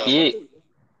இவன்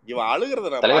அழுகிறத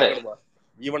நான் பார்க்கணுமா?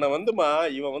 இவனை வந்துமா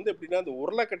இவன் வந்து எப்படின்னா அந்த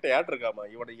உருளைக்கட்டை ஆட்டு இருக்காமா.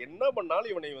 இவனை என்ன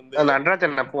பண்ணாலும் இவனை வந்து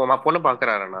நடராஜன் பொண்ணு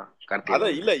பாக்குறாருண்ணா.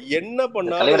 அதான் இல்ல என்ன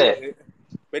பண்ணாலும்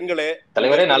பெண்களே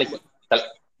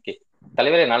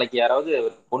தலைவரே நாளைக்கு யாராவது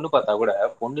பொண்ணு பார்த்தா கூட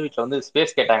பொண்ணு வீட்டுல வந்து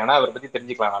ஸ்பேஸ் கேட்டாங்கன்னா அவரை பத்தி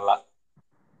தெரிஞ்சுக்கலாம் நல்லா.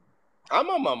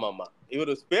 ஆமா ஆமா ஆமா ஆமா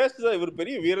இவர் ஸ்பேஸ் தான். இவர்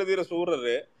பெரிய வீரதீர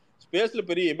சூரரு, ஸ்பேஸ்ல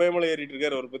பெரிய இமயமலை ஏறிட்டு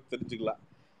இருக்காரு, அவரை பத்தி தெரிஞ்சுக்கலாம்.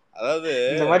 அதாவது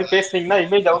இந்த மாதிரி பேசுனீங்கன்னா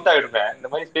இமேஜ் அவுட் ஆயிடுவேன். இந்த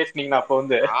மாதிரி பேசுனீங்கன்னா அப்ப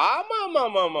வந்து ஆமா ஆமா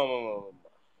ஆமா ஆமா ஆமா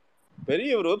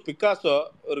பெரிய இவர் பிக்காசோ,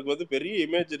 இவருக்கு வந்து பெரிய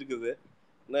இமேஜ் இருக்குது.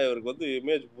 இவருக்கு வந்து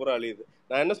இமேஜ் பூரா அழியுது.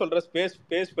 நான் என்ன சொல்றேன்,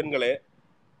 ஸ்பேஸ் பெண்களே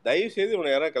தயவு செய்து இவனை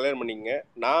யாராவது கல்யாணம் பண்ணிங்க.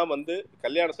 நான் வந்து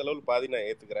கல்யாண செலவில் பாதி நான்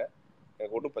ஏற்றுக்கிறேன்,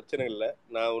 எனக்கு ஒன்றும் பிரச்சனை இல்லை.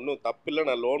 நான் ஒன்றும் தப்பு இல்லை,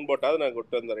 நான் லோன் போட்டாவது நான்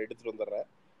எடுத்துகிட்டு வந்துடுறேன்.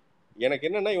 எனக்கு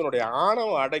என்னென்னா இவனுடைய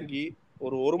ஆணவம் அடங்கி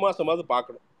ஒரு மாதமாவது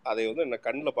பார்க்கணும். அதை வந்து என்னை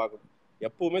கண்ணில் பார்க்கணும்.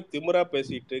 எப்பவுமே திமிரா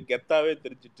பேசிட்டு கெத்தாவே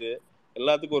தெரிஞ்சுட்டு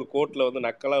எல்லாத்துக்கும் ஒரு கோர்ட்டில் வந்து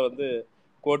நக்கலாக வந்து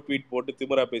கோட் பீட் போட்டு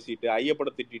திமிரா பேசிட்டு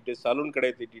ஐயப்படம் திட்டிட்டு சலூன்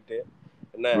கடையை திட்டிட்டு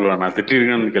என்ன நான்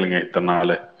திட்டிருக்கேன்னு கேளுங்க. இத்தனை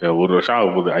நாள் ஒரு வருஷம் ஆக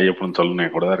போகுது ஐயப்பன்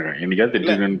சொல்லணும் கூட தான் இருக்கேன். என்னைக்காவது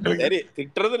திட்டிருக்கேன்னு சரி,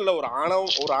 திட்டுறது இல்லை,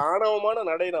 ஒரு ஆணவமான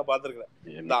நடையை நான் பார்த்துருக்கேன்.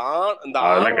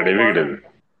 அதெல்லாம் கிடையவே கிடையாது.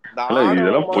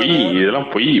 இதெல்லாம் பொய், இதெல்லாம்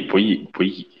பொய் பொய்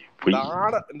பொய் பொய்.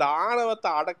 இந்த ஆணவத்தை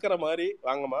அடக்கிற மாதிரி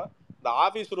வாங்கம்மா. இந்த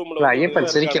ஆபீஸ் ரூம்ல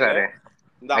ஐயப்பன் சிரிக்கிறாரு,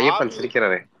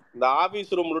 இந்த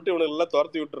ஆபீஸ் ரூம் விட்டு இவனுக்கு எல்லாம்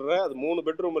துரத்தி விட்டுறேன். அது 3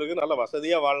 பெட்ரூம் இருக்கு, நல்லா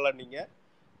வசதியா வாழலாம். நீங்க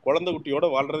குழந்தை குட்டியோட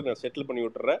வாழ்றது நான் செட்டில் பண்ணி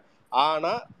விட்டுறேன்.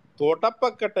 ஆனா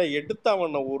தொடப்பக்கட்டை எடுத்து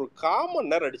அவனை ஒரு 1/4 மணி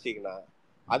நேரம் அடிச்சிங்கன்னா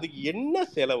அதுக்கு என்ன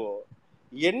செலவோ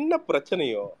என்ன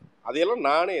பிரச்சனையோ அதையெல்லாம்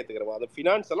நானே ஏத்துக்கிறேன். அந்த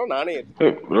பினான்ஸ் எல்லாம் நானே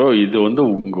ஏத்துக்கிறேன். இது வந்து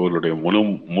உங்களுடைய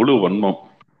முழு வன்மம்.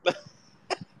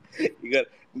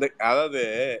 அதாவது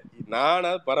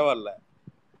நானா பரவாயில்ல,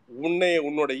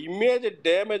 உன்னோட இமேஜ்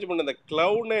டேமேஜ் பண்ண இந்த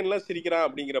கிளவுட் 9 எல்லாம் சிரிக்கிறான்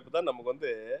அப்படிங்கிறப்பதான் நமக்கு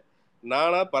வந்து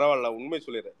நானா பரவாயில்ல, உண்மை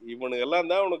சொல்லிடுறேன். இவனுங்க எல்லாம்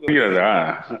தான் உனக்கு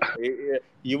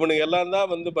இவனுங்க எல்லாம்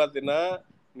தான் வந்து பாத்தீங்கன்னா,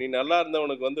 நீ நல்லா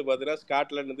இருந்தவனுக்கு வந்து பாத்தீங்கன்னா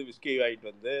ஸ்காட்லாந்து வந்து விஸ்கி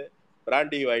வாங்கிட்டு வந்து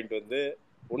பிராண்டி வாங்கிட்டு வந்து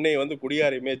உன்னை வந்து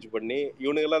குடியார இமேஜ் பண்ணி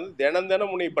இவனுங்க எல்லாம் வந்து தினம்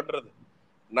தினம் உன்னை பண்றது.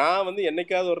 நான் வந்து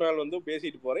என்னைக்காவது ஒரு நாள் வந்து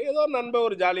பேசிட்டு போறேன், ஏதோ நண்பன்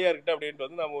ஒரு ஜாலியா இருக்கட்டும் அப்படின்ட்டு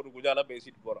வந்து நம்ம ஒரு குஜாலா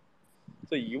பேசிட்டு போறோம்.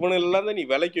 ஸோ இவனுங்கெல்லாம் தான் நீ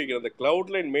விலைக்கு வைக்கிற அந்த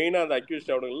கிளவுட் லைன் மெயினாக அந்த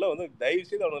அக்யூஸ்ட் அவனுங்கெல்லாம் வந்து தயவு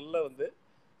செய்து அவனுங்கெல்லாம் வந்து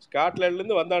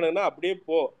ஸ்காட்லாண்ட்லேருந்து வந்தானுங்கன்னா அப்படியே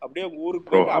போ, அப்படியே ஊருக்கு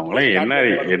போயிட்டு அப்படியே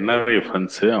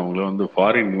அவங்களும் வந்து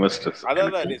ஃபாரின் இன்வெஸ்டர்ஸ்.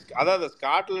 அதாவது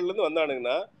ஸ்காட்லாண்ட்லேருந்து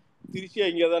வந்தானுங்கன்னா திருச்சி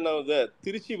இங்கே தானே வந்து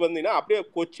திருச்சி வந்தீங்கன்னா அப்படியே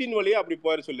கொச்சின் வழியா அப்படி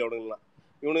போயிட சொல்லி அவனுங்களாம்.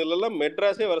 இவனுங்களெல்லாம்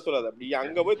மெட்ராஸே வர சொல்லாது, அப்படி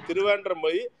அங்கே போய் திருவேண்டரம்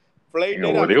போய் ஃப்ளைட்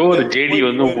ஒரே ஒரு ஜேடி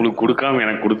வந்து உங்களுக்கு கொடுக்காம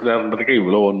எனக்கு கொடுக்குறாருன்றதுக்கே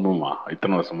இவ்வளோ ஒண்ணுமா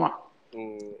இத்தனை வருஷமா?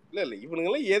 இல்ல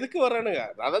இவனுங்கெல்லாம் எதுக்கு வரானுங்க?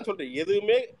 அதான் சொல்றேன்,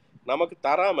 எதுவுமே நமக்கு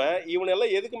தராம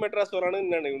இவனெல்லாம் எதுக்கு மெட்ராஸ்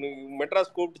வரானுன்னு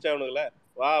மெட்ராஸ் கூப்பிட்டுச்சா அவனுங்கள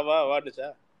வா வா வாட்டுச்சா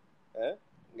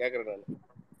கேக்குறேன் நான்.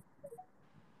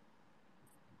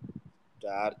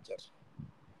 Torture.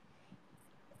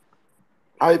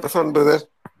 Hi Prashanth brother.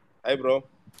 Hi bro,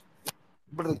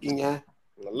 எப்படி இருக்கீங்க?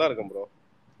 நல்லா இருக்கேன் ப்ரோ.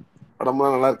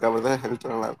 உடம்புலாம் நல்லா இருக்கா பிரதர்?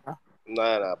 ஹெல்த் நல்லா இருக்கா?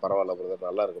 நான் பரவாயில்ல பிரதர்,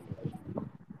 நல்லா இருக்கேன் பிரதர்.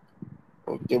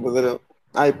 Okay brother.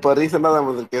 நான் இப்போ ரீசெண்டா தான்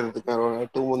பிரதர் கேட்டுருக்கேன்,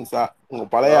 2 months உங்க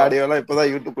பழைய ஆடியோ எல்லாம் இப்பதான்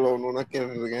யூடியூப்ல ஒண்ணு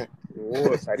கேட்டுட்டு இருக்கேன்.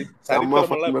 ஓ சரி,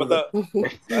 சரித்திரமெல்லாம் இப்பதான்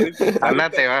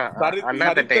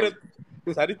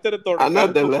சரித்திரத்தோட அண்ணா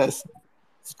தெரியல,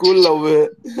 school love,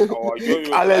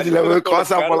 college love,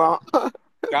 kosa பழம்,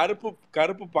 கருப்பு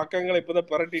கருப்பு பக்கங்களை இப்பதான்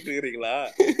புரட்டிட்டு இருக்கிறீங்களா?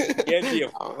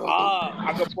 கேஜிஎஃப்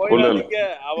அங்க போயிடாதீங்க,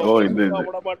 அவன்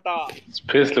விட மாட்டான்.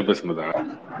 ஸ்பேஸ்ல பேசுனதா?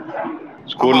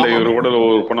 ஸ்கூல்ல இவரு கூட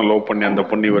ஒரு பொண்ணை லவ் பண்ணி அந்த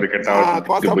பொண்ணு இவரு கெட்ட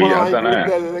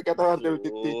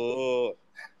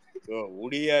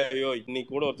உடியாயோ இன்னைக்கு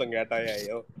கூட ஒருத்தன்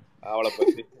கேட்டாயோ அவளை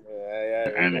பத்தி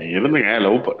இருந்துங்க.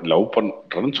 லவ்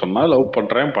பண்றேன்னு சொன்னா லவ்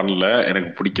பண்றேன் பண்ணல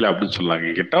எனக்கு பிடிக்கல அப்படின்னு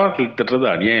சொல்லாங்க. கெட்ட வார்த்தை திட்டுறது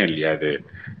அநியாயம் இல்லையா? அது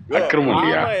அக்கிரமம்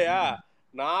இல்லையா?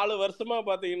 4 வருஷமா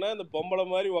பாத்தீங்கன்னா இந்த பொம்பளை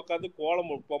மாதிரி உட்காந்து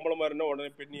கோலம், பொம்பளை மாதிரினா உடனே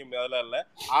பெண்ணியம் அதெல்லாம் இல்ல,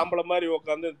 ஆம்பளை மாதிரி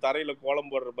உட்காந்து தரையில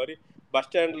கோலம் போடுற மாதிரி பஸ்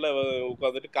ஸ்டாண்ட்ல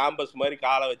உட்காந்துட்டு காம்பஸ் மாதிரி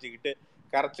காலை வச்சுக்கிட்டு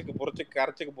கரைச்சிக்கு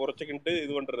புரைச்சிக்கிட்டு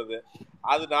இது பண்றது.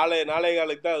 அது நாளை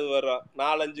காலுக்கு தான் அது வரும்.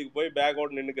 4-5க்கு போய்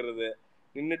பேக்கோடு நின்னுக்கிறது,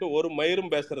 நின்றுட்டு ஒரு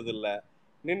மயிரும் பேசுறது இல்ல,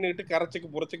 நின்றுட்டு கரைச்சிக்கு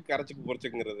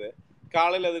புரைச்சிக்குங்கிறது.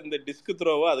 காலையில அது இந்த டிஸ்க்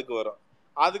த்ரோவோ அதுக்கு வரும்.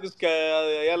 அதுக்கு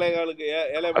ஏழைகாலுக்கு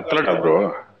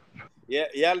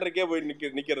 7:30 போய்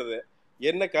நிக்கிறது.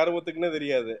 என்ன கருமத்துக்குன்னு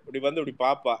தெரியாது. இப்படி வந்து இப்படி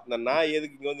பாப்பா, இந்த நான்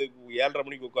எதுக்கு இங்க வந்து 7:30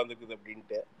 மணிக்கு உட்காந்துருக்குது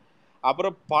அப்படின்ட்டு.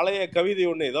 அப்புறம் பழைய கவிதை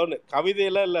ஒண்ணு, ஏதோ ஒண்ணு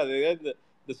கவிதையெல்லாம் இல்ல, அது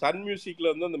இந்த சன்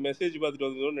மியூசிக்ல வந்து அந்த மெசேஜ் பார்த்துட்டு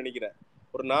வந்ததுன்னு நினைக்கிறேன்.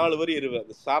 ஒரு 4 வரி இருவேன்.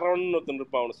 அந்த சரவணன் ஒருத்தன்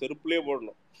இருப்பான், அவனை செருப்புலயே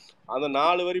போடணும். அந்த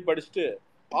 4 வரி படிச்சுட்டு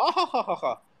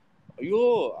ஆஹாஹாஹா ஐயோ,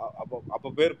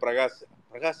 அப்ப பேர் பிரகாஷ்.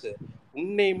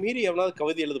 உன்னை மீறி எவனாவது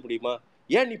கவிதை எழுத முடியுமா?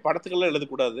 ஏன் நீ படத்துக்கெல்லாம்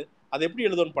எழுதக்கூடாது? அது எப்படி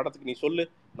எழுதணும் படத்துக்கு நீ சொல்லு,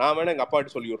 நான் வேணா எங்க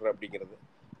அப்பாட்டு சொல்லி விடுறேன் அப்படிங்கிறது.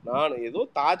 நான் ஏதோ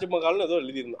தாஜ்மஹால்னு ஏதோ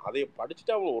எழுதியிருந்தேன், அதை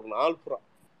படிச்சுட்டு அவன் ஒரு நாள் பூரா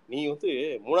நீ வந்து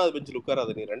 3வது பெஞ்சில்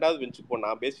உட்காராது, நீ 2வது பெஞ்சுக்கு போ,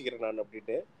 நான் பேசிக்கிறேன் நான்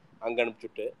அப்படின்னு அங்க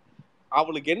அனுப்பிச்சுட்டு,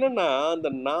 அவளுக்கு என்னன்னா அந்த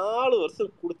 4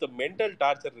 வருஷம் கொடுத்த மென்டல்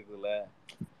டார்ச்சர் இருக்குல்ல,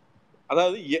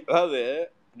 அதாவது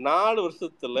 4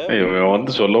 வருஷத்துல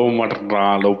வந்து சொல்லவும்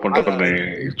மாட்டேன்றான் லவ் பண்றேன்,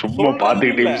 சும்மா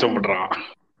பாத்துக்கிட்டே இஷ்டப்படுறான்.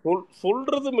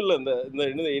 சொல்றதும் இல்ல.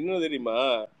 இந்த என்ன தெரியுமா,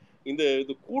 இந்த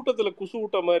கூட்டத்துல குசு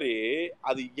விட்ட மாதிரி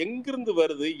அது எங்கிருந்து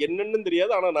வருது என்னன்னு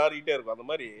தெரியாது, ஆனா நாரிக்கிட்டே இருக்கும். அந்த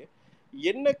மாதிரி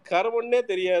என்ன கரவன்னே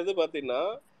தெரியாது பாத்தீங்கன்னா,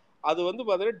 அது வந்து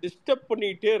பாத்தீங்கன்னா டிஸ்டர்ப்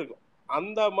பண்ணிக்கிட்டே இருக்கும்.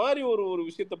 அந்த மாதிரி ஒரு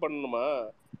விஷயத்த பண்ணணுமா,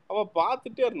 அவன்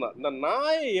பார்த்துட்டே இருந்தான். இந்த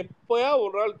நாயை எப்பயா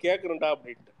ஒரு நாள் கேட்கறேன்டா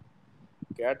அப்படின்ட்டு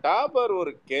கேட்டா பாரு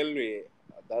ஒரு கேள்வி,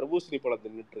 தர்பூசணி பழம்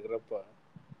தின்னுட்டு இருக்கிறப்ப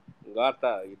காத்தா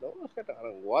இதோ கேட்டேன்.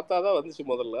 ஆனால் ஓத்தாதான் வந்துச்சு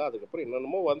முதல்ல, அதுக்கப்புறம்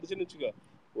என்னென்னமோ வந்துச்சுன்னு வச்சுக்க,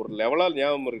 ஒரு லெவலால்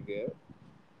ஞாபகம் இருக்கு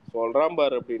சொல்றான்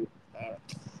பாரு அப்படின்னு.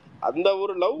 அந்த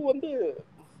ஒரு லவ் வந்து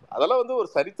அதெல்லாம் வந்து ஒரு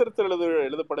சரித்திரத்தில்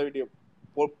எழுதப்பட வேண்டிய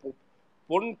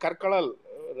பொன் கற்களால்,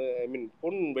 ஐ மீன்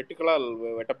பொன் வெட்டுக்களால்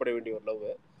வெட்டப்பட வேண்டிய ஒரு லவ்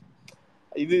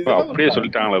இது. அப்படியே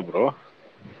சொல்லிட்டாங்களா ப்ரோ?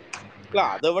 இல்ல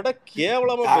அதை விட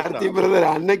கேவலமா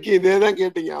அன்னைக்கு இதேதான்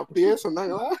கேட்டீங்க, அப்படியே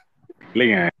சொன்னாங்களா?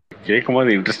 இல்லைங்க, கேட்கும்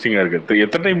போது இன்ட்ரெஸ்டிங்கா இருக்கு.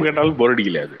 எத்தனை டைம் கேட்டாலும் போர்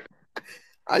அடிக்கல அது.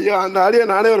 ஐயோ, அந்த ஆடியோ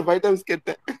நானே ஒரு 5 times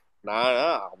கேட்டேன். நான்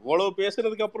அவ்வளவு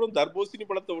பேசுனதுக்கு அப்புறம் தர்பூசணி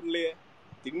பழத்தை உள்ளே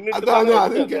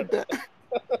தின்னுட்டு கேட்டேன்.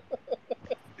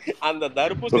 அந்த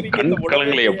தர்பூசணி கண்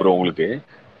கலங்கலையா ப்ரோ உங்களுக்கு?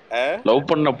 லவ்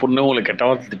பண்ண பொண்ணு உங்களுக்கு கெட்ட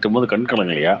வார்த்தை திட்டும் போது கண்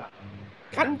கலங்கலையா?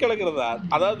 கண் கலங்குறதா?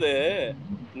 அதாவது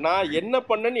நான் என்ன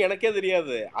பண்ணேன்னு எனக்கே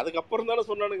தெரியாது, அதுக்கப்புறம் தானே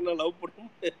சொன்னானுங்க நான் லவ் பண்ண.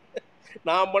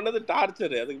 நான் பண்ணது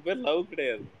டார்ச்சர், அதுக்கு பேர் லவ்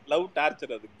கிடையாது, லவ்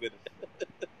டார்ச்சர் அதுக்கு பேரு.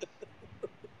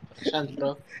 பிரசாந்த்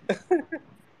ப்ரோ,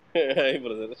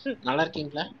 நல்லா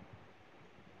இருக்கீங்களா?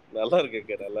 நல்லா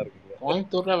இருக்குங்க, நல்லா இருக்குங்க.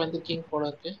 கோயம்புத்தூர்ல வந்திருக்கீங்க போல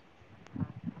இருக்கு.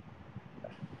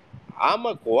 ஆமா,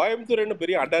 கோயம்புத்தூர் என்ன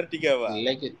பெரிய அண்டார்டிகாவா?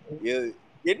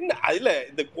 என்ன இல்ல,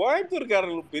 இந்த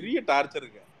கோயம்புத்தூர்காரங்களுக்கு பெரிய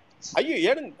டார்ச்சருங்க. ஐயோ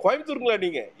ஏனுங்க கோயம்புத்தூருங்களா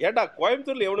நீங்க? ஏன்டா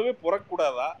கோயம்புத்தூர்ல எவனுமே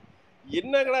பிறக்கக்கூடாதா?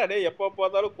 என்னங்கடா டேய், எப்ப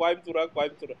பார்த்தாலும் கோயம்புத்தூரா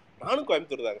கோயம்புத்தூர். நானும்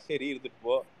கோயம்புத்தூர் தாங்க. சரி இருந்துட்டு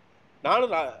போ.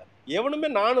 எவனுமே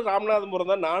நானும்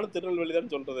ராமநாதபுரம் தான், நானும் திருநெல்வேலி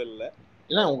தான் சொல்றதே இல்ல.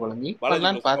 இல்ல உங்களை மீட் பாலாஜி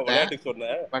பண்ணலாம்னு பார்த்தேன், விளையாட்டுக்கு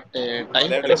சொன்னேன். But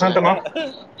time பிரசாந்தனா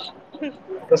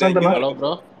பிரசாந்தனா hello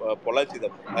bro. Pollachi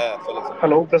தான். சொல்லுங்க.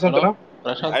 ஹலோ பிரசாந்தனா.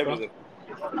 பிரசாந்த் ப்ரோ.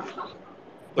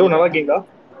 ப்ரோ நல்லா இருக்கீங்களா?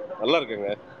 நல்லா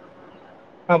இருக்கேங்க.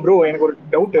 ப்ரோ எனக்கு ஒரு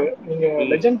டவுட். நீங்க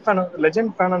legend fan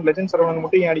and legend Saravanan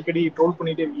மட்டும் ஏன் அடிக்கடி ட்ரோல்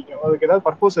பண்ணிட்டே இருக்கீங்க? அதுக்கு ஏதாவது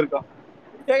பர்பஸ் இருக்கா?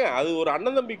 ஏங்க அது ஒரு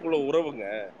அண்ணன் தம்பிக்குள்ள உறவுங்க.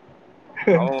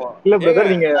 இல்ல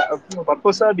பிரதர், நீங்க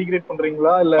பர்பஸா டிகிரேட்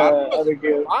பண்றீங்களா இல்ல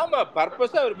அதுக்கு? ஆமா,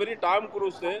 பர்பஸா ஒரு பெரிய டாம்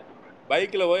குரூஸ்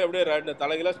பைக்ல போய் அப்படியே ரெண்டு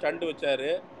தலைகளா ஸ்டண்ட் வச்சாரு.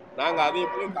 நாங்க அதே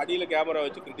போல கடியில கேமரா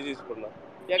வச்சு கிரிட்டிசைஸ் பண்ணோம்.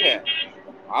 ஏங்க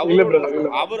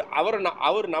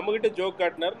அவர் நம்ம கிட்ட ஜோக்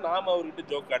காட்டினாரு, நாம அவர்கிட்ட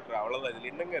ஜோக் காட்டுறோம், அவ்வளவுதான்.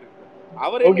 இதுல என்னங்க இருக்குது?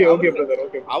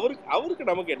 அவருக்கு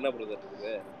நமக்கு என்ன பிரதர்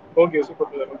இருக்குது?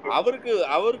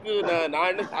 அவருக்கு நான்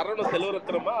என்ன சரவண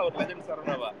செல்வரத்னமா, அவர் லெஜண்ட்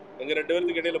சரவணாவா? எங்க 2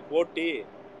 பேருக்கு இடையில போட்டி.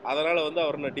 அதனால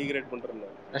அவர் நான் டிகிரேட் பண்றேன்.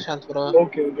 பிரசாந்த் ப்ரோ.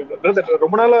 ஓகே பிரதர்,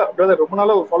 ரொம்ப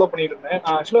நாளா ஃபாலோ பண்ணிட்டு இருந்தேன்.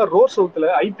 ஆக்சுவலா ரோட் சவுத்ல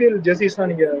ஐபிஎல் ஜெர்சிஸ்லாம்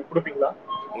நீங்க கொடுப்பீங்களா?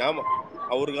 ஆமா,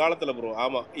 ஒரு காலத்துல ப்ரோ.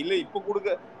 ஆமா, இல்ல இப்ப கொடுக்க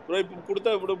ப்ரோ. இப்ப கொடுத்தா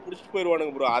இப்படி புடிச்சிட்டு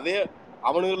போயிருவானுங்க ப்ரோ. அதே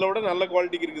அவனுங்களோட நல்ல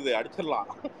குவாலிட்டிக்கு இருக்குது, அடிச்சிடலாம்.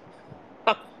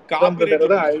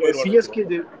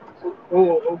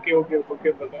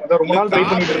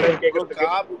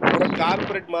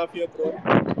 Corporate mafia bro.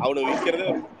 அவனு விக்கிறதே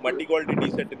ஒரு மட்டி குவாலிட்டி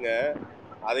டிஷர்ட்டுங்க.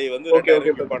 அதை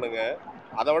 2000 விற்பானுங்க.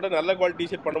 அதை விட நல்ல குவாலிட்டி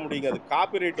டிஷர்ட் பண்ண முடியுங்க. அது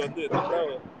காப்பிரைட் எத்தனைனா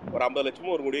ஒரு 50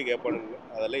 லட்சமும் ஒரு முடிவு கேட்பானுங்க.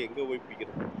 அதெல்லாம் எங்க போய்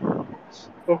பிடிக்கிறது?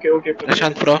 Okay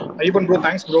Prashanth bro. ஐபன் bro,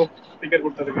 thanks bro speaker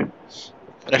கொடுத்ததுக்கு.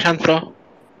 பிரசாந்த் ப்ரோ.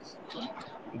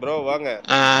 ப்ரோ வாங்க.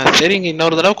 சரிங்க,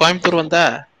 இன்னொரு தடவை கோயம்புத்தூர் வந்தா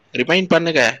ரிமைண்ட்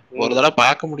பண்ணுங்க. ஒரு தடவை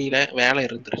பார்க்க முடியல, வேலை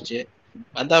இருந்துருச்சு.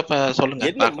 வந்தா சொல்லுங்க.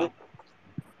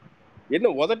 என்ன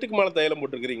உதட்டுக்கு மேல தைலம்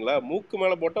போட்டுருக்கீங்களா? மூக்கு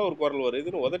மேல போட்டா ஒரு குரல் வரும்.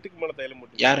 இதுன்னு உதட்டுக்கு மேல தைலம்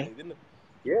போட்டுருக்கீங்க.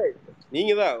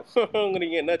 நீங்க தான்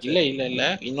என்னாச்சு? இல்ல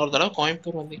இன்னொரு தடவை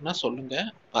கோயம்புத்தூர் வந்தீங்கன்னா சொல்லுங்க,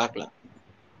 பார்க்கலாம்.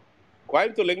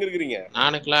 கோயம்புத்தூர்ல எங்க இருக்கிறீங்க?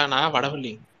 நான்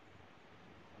வடவள்ளி.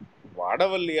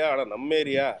 வடவள்ளியா? ஆனா நம்ம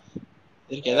ஏரியா.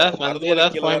 ஏதாவது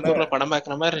கோயம்புத்தூர்ல படம்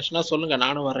பார்க்குற மாதிரி இருந்துச்சுன்னா சொல்லுங்க,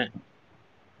 நானும் வரேன்.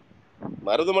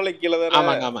 மருதமலை கீழே தானே?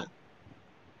 ஆமாங்க ஆமா.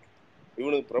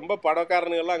 இவனுக்கு ரொம்ப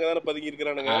படக்காரனுங்க எல்லாம் அங்கதானே பதுங்கி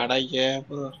இருக்கிறானுங்க.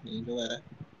 நீங்க வேற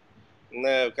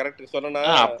என்ன கரெக்ட் சொன்னா?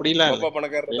 அப்படிலாம் ரொம்ப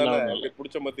பணக்காரர் தானே. அப்படி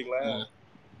புடிச்ச பாத்தீங்களா?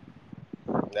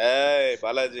 ஏய்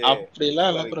பாலாஜி,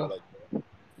 அப்படிலாம்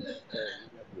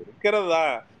இருக்கிறதா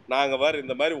நாங்க பாரு.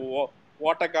 இந்த மாதிரி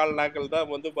ஓட்டக்கால் நாக்கள் தான்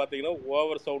பாத்தீங்கன்னா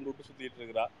ஓவர் சவுண்ட் விட்டு சுத்திட்டு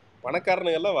இருக்கிறா.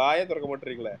 பணக்காரனுங்க எல்லாம் வாயே திறக்க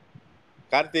மாட்டீங்களே.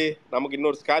 கார்த்தி, நமக்கு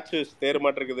இன்னொரு ஸ்காட்ச் தேர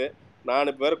மாட்டிருக்குது. நான்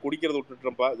இப்ப வேற குடிக்கிறது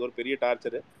விட்டுட்டேன்ப்பா. இது ஒரு பெரிய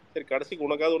டார்ச்சரு. சரி, கடைசிக்கு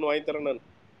உனக்காவது ஒண்ணு வாங்கி தரேன் நான்.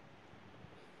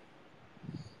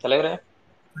 தலைவரே,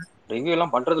 ரிவ்யூ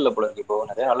எல்லாம் பண்றது இல்ல போல இருக்கு. இப்போ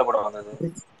நிறைய நல்ல படம் வந்தது.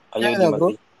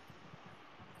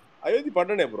 அயோத்தி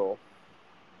பண்ணனே ப்ரோ.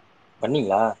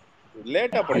 பண்ணீங்களா?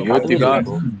 லேட்டா பண்ண. அயோத்தி தான்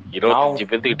 25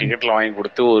 பேருக்கு டிக்கெட்ல வாங்கி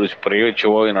கொடுத்து ஒரு பிரைவேட் ஷோ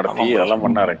நடத்தி அதெல்லாம்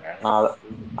பண்ணாருங்க.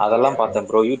 அதெல்லாம் பார்த்தேன்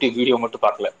ப்ரோ. யூடியூப் வீடியோ மட்டும்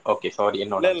பார்க்கல. Okay sorry.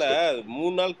 என்னோட இல்ல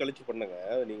 3 நாள் கழிச்சு பண்ணுங்க.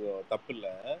 நீங்க தப்பு இல்ல.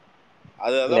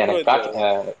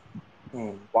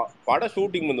 பட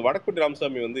ஷூட்டிங் வடக்குட்டி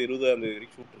ராமசாமி 20ஆம் தேதி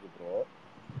வரைக்கும் ஷூட் இருக்கு ப்ரோ.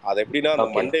 அது எப்படின்னா அந்த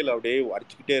மண்டேல அப்படியே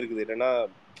அடிச்சுக்கிட்டே இருக்குது. என்னன்னா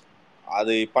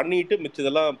அது பண்ணிட்டு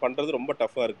மிச்சதெல்லாம் பண்றது ரொம்ப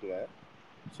டஃபா இருக்குங்க.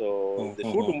 ஸோ இந்த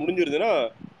ஷூட் முடிஞ்சிருதுன்னா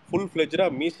ஃபுல் ஃபிளெஜ்டா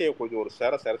மீசையை கொஞ்சம் ஒரு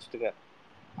சிரைச்சிட்டுங்க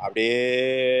அப்படியே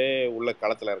உள்ள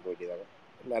களத்துல இருக்க வேண்டியதாங்க.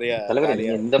 நிறைய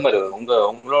இந்த மாதிரி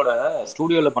உங்களோட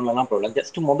ஸ்டுடியோல பண்ணலாம் ப்ரோ.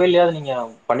 ஜஸ்ட் மொபைல்லையாவது நீங்க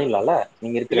பண்ணிடலாம்ல.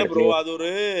 நீங்க இல்ல ப்ரோ,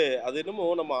 அது என்னமோ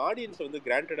நம்ம ஆடியன்ஸ்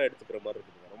கிராண்டடா எடுத்துக்கிற மாதிரி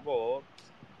இருக்குங்க.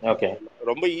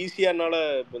 ரொம்ப ஈஸியானால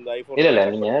இந்த ஐபோன் இல்ல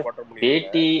நீங்க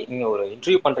பேட்டி நீங்க ஒரு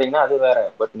இன்டர்வியூ பண்றீங்கன்னா அது வேற.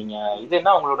 பட் நீங்க இது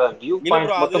என்ன உங்களோட வியூ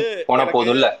பாயிண்ட் மட்டும் போனா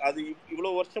போதும்ல. அது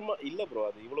இவ்வளவு வருஷமா இல்ல ப்ரோ.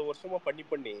 அது இவ்வளவு வருஷமா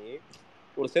பண்ணி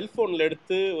ஒரு செல்போன்ல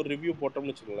எடுத்து ஒரு ரிவ்யூ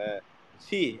போட்டோம்னு வச்சுக்கோங்களேன்.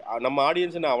 நம்ம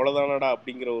ஆடியன்ஸ் நான் அவ்வளவுதானடா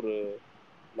அப்படிங்கிற ஒரு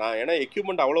நான் ஏன்னா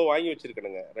எக்யூப்மெண்ட் அவ்வளவு வாங்கி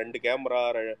வச்சிருக்கேனுங்க. 2 கேமரா,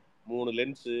 3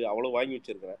 லென்ஸ் அவ்வளவு வாங்கி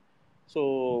வச்சிருக்கேன். ஸோ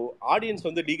ஆடியன்ஸ்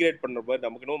டிகிரேட் பண்ற மாதிரி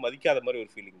நமக்கு இன்னும் மதிக்காத மாதிரி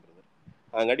ஒரு ஃபீலிங் இருக்குது.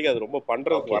 அதங்காட்டிக்கு அது ரொம்ப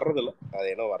பண்றதுக்கு வர்றதில்ல. அது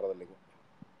என்ன வர்றதில்லைங்க.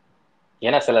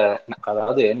 ஏன்னா சில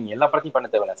அதாவது நீங்க எல்லா படத்தையும் பண்ண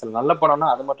தேவையில்ல. சில நல்ல படம்னா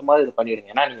அது மட்டுமாவது இது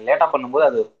பண்ணிடுங்க. ஏன்னா நீங்க லேட்டா பண்ணும்போது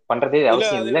அது பண்றதே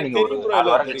அவசியம் இல்லை. நீங்க ஒரு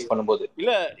 4 வாரம் கழிச்சு பண்ணும்போது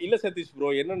இல்ல சதீஷ்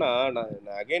ப்ரோ, என்னன்னா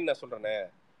நான் அகைன் நான் சொல்றேனே,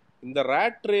 இந்த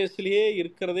ரேட் ரேஸ்லயே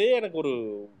இருக்கிறதே எனக்கு ஒரு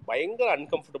பயங்கர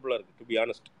அன்கம்ஃபர்டபுளா இருக்கு டு பி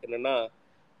ஆனஸ்ட். என்னன்னா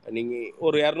நீங்க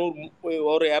ஒரு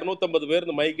 250 பேர்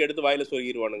இந்த மைக் எடுத்து வாயில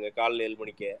சொருகிடுவானுங்க காலைல 7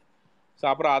 மணிக்கு. ஸோ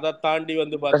அப்புறம் அதை தாண்டி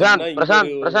வந்து பாத்தீங்கன்னா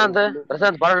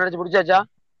பிரசாந்த் படம் நடிச்சு முடிச்சாச்சா?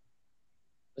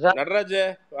 நடராஜ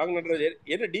வாங்க நடராஜ,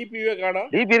 என்ன டிபிவே காணோம்?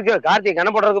 டிபி இருக்கு, கார்த்திக்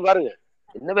என்ன பண்றது பாருங்க.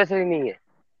 என்ன பேசுறீங்க நீங்க?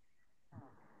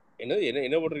 என்ன என்ன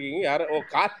என்ன போட்டிருக்கீங்க? யார? ஓ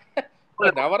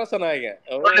நவரச நாயகன்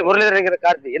முரளிதரன் நினைக்கிற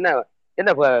கார்த்திக். என்ன என்ன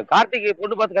கார்த்திக்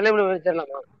பொண்ணு பார்த்து கல்யாணம் பண்ணி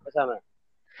வச்சிடலாமா பேசாம?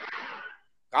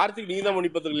 கார்த்திக் நீங்க தான்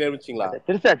மணிப்பத்துக்கு கல்யாணம் வச்சிங்களா?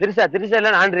 திருசா இல்ல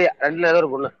ஆண்ட்ரியா, ரெண்டுல ஏதோ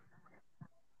ஒரு பொண்ணு.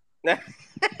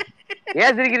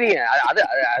 ஏன் சிரிக்கிறீங்க? அது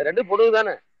ரெண்டு பொண்ணு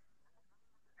தானே.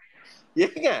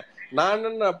 ஏங்க நான்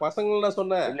என்ன பசங்க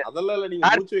சொன்னேன், அதெல்லாம் இல்ல. நீங்க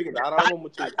மூச்சு வைங்க, தாராளமா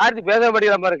மூச்சு வைங்க. கார்த்தி பேச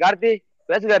மாட்டேங்கிறான் பாரு. கார்த்தி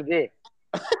பேசு. கார்த்தி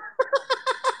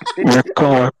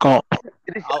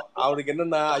அவனுக்கு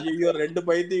என்னன்னா, ஐயோ 2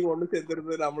 பைத்தியம் ஒண்ணு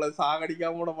சேர்த்துருந்து நம்மள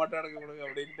சாகடிக்காம விட மாட்டானுங்க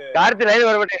அப்படின்ட்டு. கார்த்தி லைன்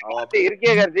வர மாட்டேன்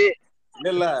இருக்கே. கார்த்தி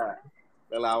இல்ல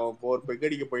அவன் ஒரு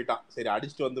பெக்கடிக்க போயிட்டான். சரி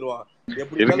அடிச்சுட்டு வந்துருவான்.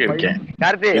 எப்படி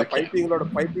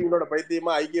பைத்தியங்களோட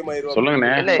பைத்தியமா ஐக்கியமாயிருவான்.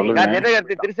 என்ன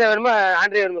கார்த்தி, திருசா வேணுமா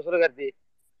ஆண்ட்ரியா வேணுமா சொல்லு கார்த்தி?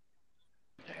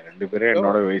 2 பேரும்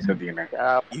என்னோட வயசு அதிகண்ணே.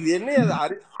 இது என்ன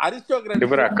அரிஸ்டோகிராட்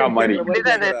பேர் அக்கா மாதிரி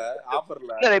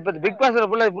ஆஃபர்ல. இல்ல இப்ப பிக் பாஸ்ல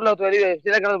புள்ள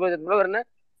சில கணக்கு போய் புள்ள பேர் என்ன?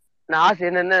 நான் ஆசை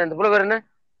என்ன இந்த புள்ள பேர் என்ன?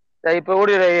 இப்ப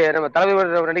ஓடி நம்ம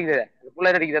தலைவர் நடிக்கிறது புள்ள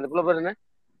நடிக்கிறது அந்த புள்ள பேர் என்ன?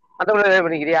 அந்த புள்ள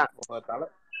பண்ணிக்கிறியா?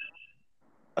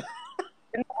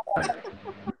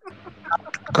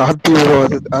 கார்த்தி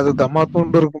அது தம்மா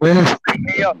தூண்டு இருக்குமே.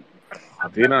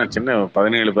 அது நான் சின்ன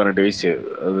 17-18 வயசு.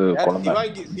 அது குழந்தை.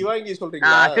 சிவாங்கி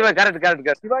சொல்றீங்களா? கரெக்ட்.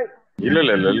 இல்ல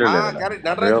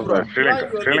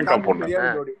ஸ்ரீலங்கா பொண்ணு.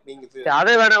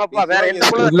 அதே வேணாம்ப்பா, வேற எந்த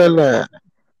புள்ள? இல்ல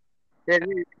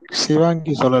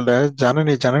சிவாங்கி சொல்லல,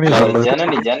 ஜனனி சொல்றது.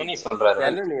 ஜனனி சொல்றாரு.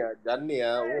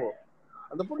 ஜனனியா? ஓ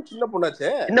அந்த பொண்ணு சின்ன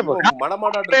பொண்ணாச்சே.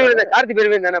 மடமாடா கார்த்தி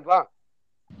பேருவே தானேப்பா.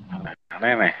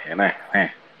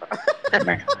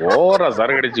 என்ன ஓரா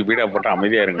சரகடிச்சு பீடா போட்டு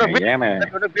அமைதியா இருங்க. ஏன்னா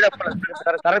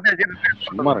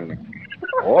சும்மா இருங்க,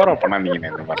 ஓரா பண்ணாதீங்க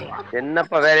இந்த மாதிரிலாம்.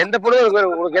 என்னப்பா வேற எந்த பொண்ணு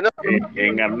உங்களுக்கு என்ன?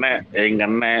 எங்க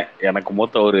அண்ணன் எனக்கு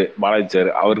மூத்த ஒரு பாலாஜி சார்,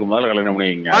 அவருக்கு முதல்ல கல்யாணம்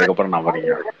பண்ணிங்க, அதுக்கப்புறம் நான்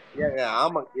பண்ணிக்கிறேன்.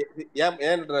 ஆமா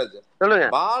ஏன் சொல்லுங்க.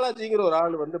 பாலாஜிங்கிற ஒரு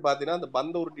ஆள் வந்து பாத்தீங்கன்னா அந்த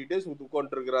பந்த உருட்டிட்டே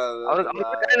உட்கார்ந்து இருக்கிறாரு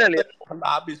அந்த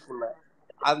ஆபீஸ்க்குள்ள.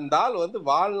 அந்த ஆள் வந்து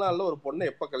வாழ்நாள்ல ஒரு பொண்ணை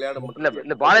எப்ப கல்யாணம் பண்றது?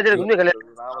 இல்ல பாலாஜிக்கு இன்னும்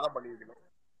கல்யாணம் நாம தான் பண்ணிருக்கணும்.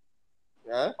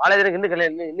 பாலாஜிக்கு இன்னும்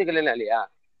கல்யாணம் இல்லையா?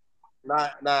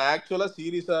 நான் ஆக்சுவலா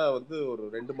சீரியஸா வந்து ஒரு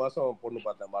 2 மாசம் பொண்ணு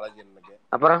பார்த்தேன் பாலாஜி அண்ணனுக்கு.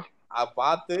 அப்புறம்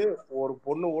பார்த்து ஒரு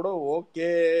பொண்ணு கூட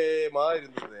ஓகேமா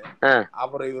இருந்தது.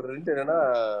 அப்புறம் இவர் என்னன்னா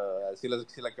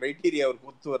சில கிரைட்டீரியா அவர்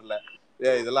கொடுத்து வரல,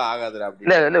 இதெல்லாம் ஆகாது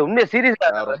அப்படின்னு. இல்ல உண்மையா சீரியஸா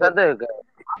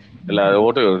இல்ல அது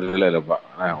ஓட்டு இல்லப்பா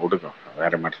ஓட்டுக்கும்.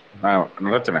 வேற மேட்டர்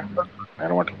நினைச்சேன்.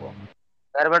 வேற மேட்டர் போவோம்.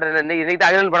 வேற மேட்டர். இன்னைக்கு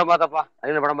அகிலன் படம் பார்த்தாப்பா.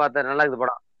 அகிலன் படம் பார்த்தேன், நல்லா இருக்குது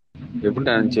படம். எப்படி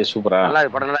இருந்துச்சு? சூப்பரா நல்லா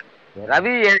இருக்கு படம். நல்லா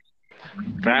ரவி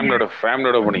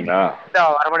ஃபேமிலியோட போனீங்களா?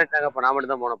 வரமாட்டேங்கிறாங்கப்பா. நான்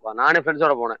மட்டும் தான் போனப்பா. நானே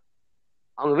ஃப்ரெண்ட்ஸோட போனேன்.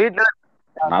 அவங்க வீட்டுல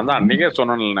நான் தான் அன்னைக்கே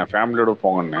சொன்னேன்ல ஃபேமிலியோட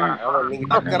போங்கன்னு. நீங்க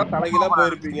தலைகீழா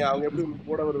போயிருப்பீங்க, அவங்க எப்படி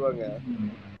கூட வருவாங்க?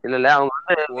 இல்ல அவங்க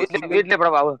வந்து வீட்லயே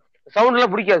படம் சவுண்ட்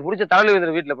எல்லாம் பிடிச்ச தலைவலி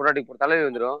வந்துடும். வீட்டுல பொண்டாட்டி தலைவலி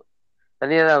வந்துடும்.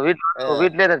 தனியா தான்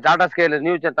வீட்லயே டாடா ஸ்கேல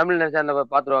நியூஸ் தமிழ் சேனல்ல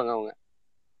பாத்துருவாங்க அவங்க.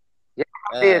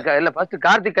 இல்ல ஃபர்ஸ்ட்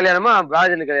கார்த்திக் கல்யாணமா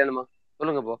ராஜன் கல்யாணமா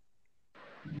சொல்லுங்க போ.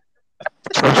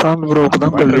 பிரசாந்த் ப்ரோக்கு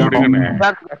தான் கல்யாணம்.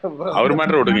 அவர்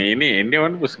மேட்டர் விடுங்க. என்ன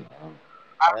வந்து பேசுங்க.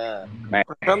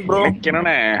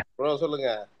 சொல்லுங்க.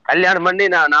 கல்யாணம் பண்ணி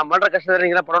நான் பண்ற கஷ்டத்தை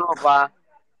நீங்க படணும்ப்பா.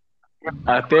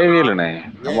 தேவையில்லைண்ணே,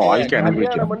 நம்ம வாழ்க்கை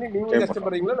அனுபவிக்கிறோம். நீங்க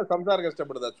கஷ்டப்படுறீங்களா இல்ல சம்சாரம்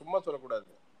கஷ்டப்படுதா? சும்மா சொல்லக்கூடாது.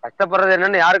 கஷ்டப்படுறது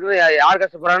என்னன்னு யார்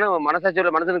கஷ்டப்படுறான்னு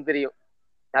மனசாட்சியோட மனசுக்கு தெரியும்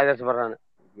யார் கஷ்டப்படுறான்னு.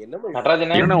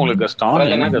 என்ன உங்களுக்கு கஷ்டம்?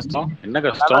 என்ன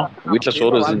கஷ்டம்? வீட்டுல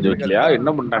சோறு செஞ்சு வைக்கலையா? என்ன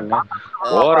பண்றாங்க?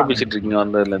 ஓர பேசிட்டு இருக்கீங்க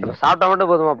வந்ததுல இருந்து. சாப்பிட்டா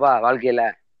மட்டும் போதுமாப்பா வாழ்க்கையில?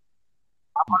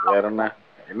 வேற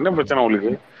என்ன பிரச்சனை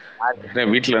உங்களுக்கு?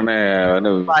 வீட்டுல என்ன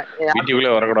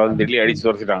வீட்டுக்குள்ளே வரக்கூடாது டெல்லி அடிச்சு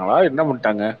துரத்திட்டாங்களா? என்ன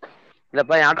பண்ணிட்டாங்க?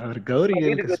 இல்லப்பா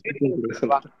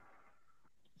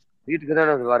வீட்டுக்கு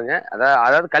தான் வந்து பாருங்க.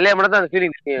 அதாவது கல்யாணம் பண்ண தான் அந்த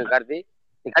ஃபீலிங். கார்த்தி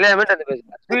நீ கல்யாணம் பண்ணி அந்த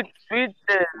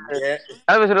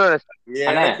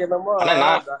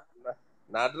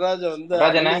நடராஜ வந்து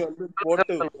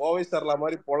போட்டு கோவை சரலா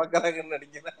மாதிரி பொழக்கிறாங்கன்னு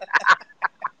நினைக்கிறேன்.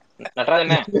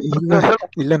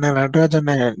 இல்லண்ணே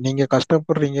நடராஜண்ணே, நீங்க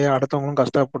கஷ்டப்படுறீங்க, அடுத்தவங்களும்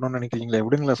கஷ்டப்படணும்னு நினைக்கிறீங்களா?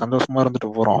 எப்படிங்களா சந்தோஷமா இருந்துட்டு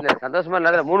போறோம். சந்தோஷமா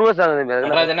இல்ல 3 வருஷம் ஆகுது.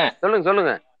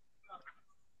 சொல்லுங்க.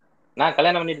 நான்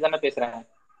கல்யாணம் பண்ணிட்டு தானே பேசுறேன்.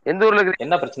 எந்த ஊர்ல இருக்கு?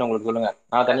 என்ன பிரச்சனை உங்களுக்கு சொல்லுங்க.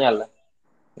 நான் தனியா இல்ல,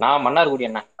 நான் மன்னார்குடி.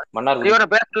 என்ன மன்னார்குடி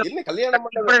என்ன கல்யாணம்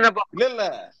பண்ணது? இல்ல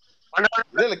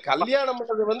கல்யாணம்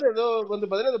பண்ணது வந்து ஏதோ வந்து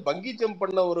பாத்தீங்கன்னா பங்கி ஜம்ப்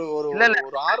பண்ண ஒரு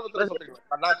ஆர்வத்துல சொல்றீங்க.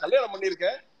 நான் கல்யாணம்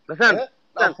பண்ணிருக்கேன்.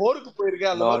 நான் போருக்கு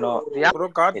போயிருக்கேன் அந்த நோ மாதிரி நோ ப்ரோ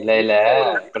இல்ல இல்ல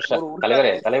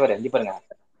தலைவரே தலைவரே இங்க பாருங்க.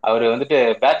 அவரு வந்துட்டு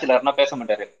பேச்சுலர்னா பேச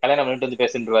மாட்டாரு, கல்யாணம் பண்ணிட்டு வந்து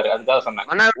பேசுன்றாரு, அதுக்காக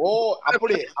சொன்னேன். ஓ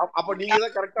அப்படி அப்ப நீங்க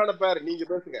தான் கரெக்டான பேர், நீங்க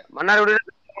பேசுங்க. மன்னார்குடி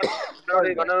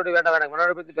வேண்டாம்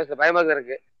மன்னார்குடி பத்தி பேச பயமா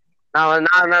இருக்கு. நான்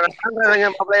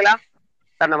மாப்பிள்ளைகளா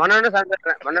சார், நான் மன்னார்குடி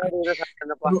சார்ந்தேன். மன்னார்குடி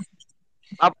சார்ந்தப்பா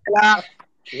மாப்பிள்ளைகளா.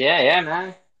 ஏன்னா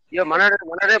ஐயோ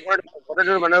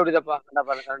மன்னார்குடி தப்பா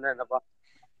என்னப்பா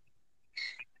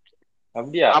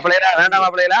அப்படியா? மாப்பிள்ளைகளா வேண்டாம்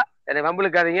மாப்பிள்ளைகளா, என்னை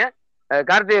வம்புழுக்காதீங்க.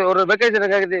 கார்த்தி ஒரு வெக்கேஷன்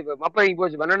மப்பைக்கு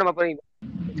போச்சு, மன்னார்குடி மப்பைக்கு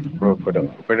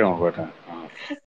போயிட்டு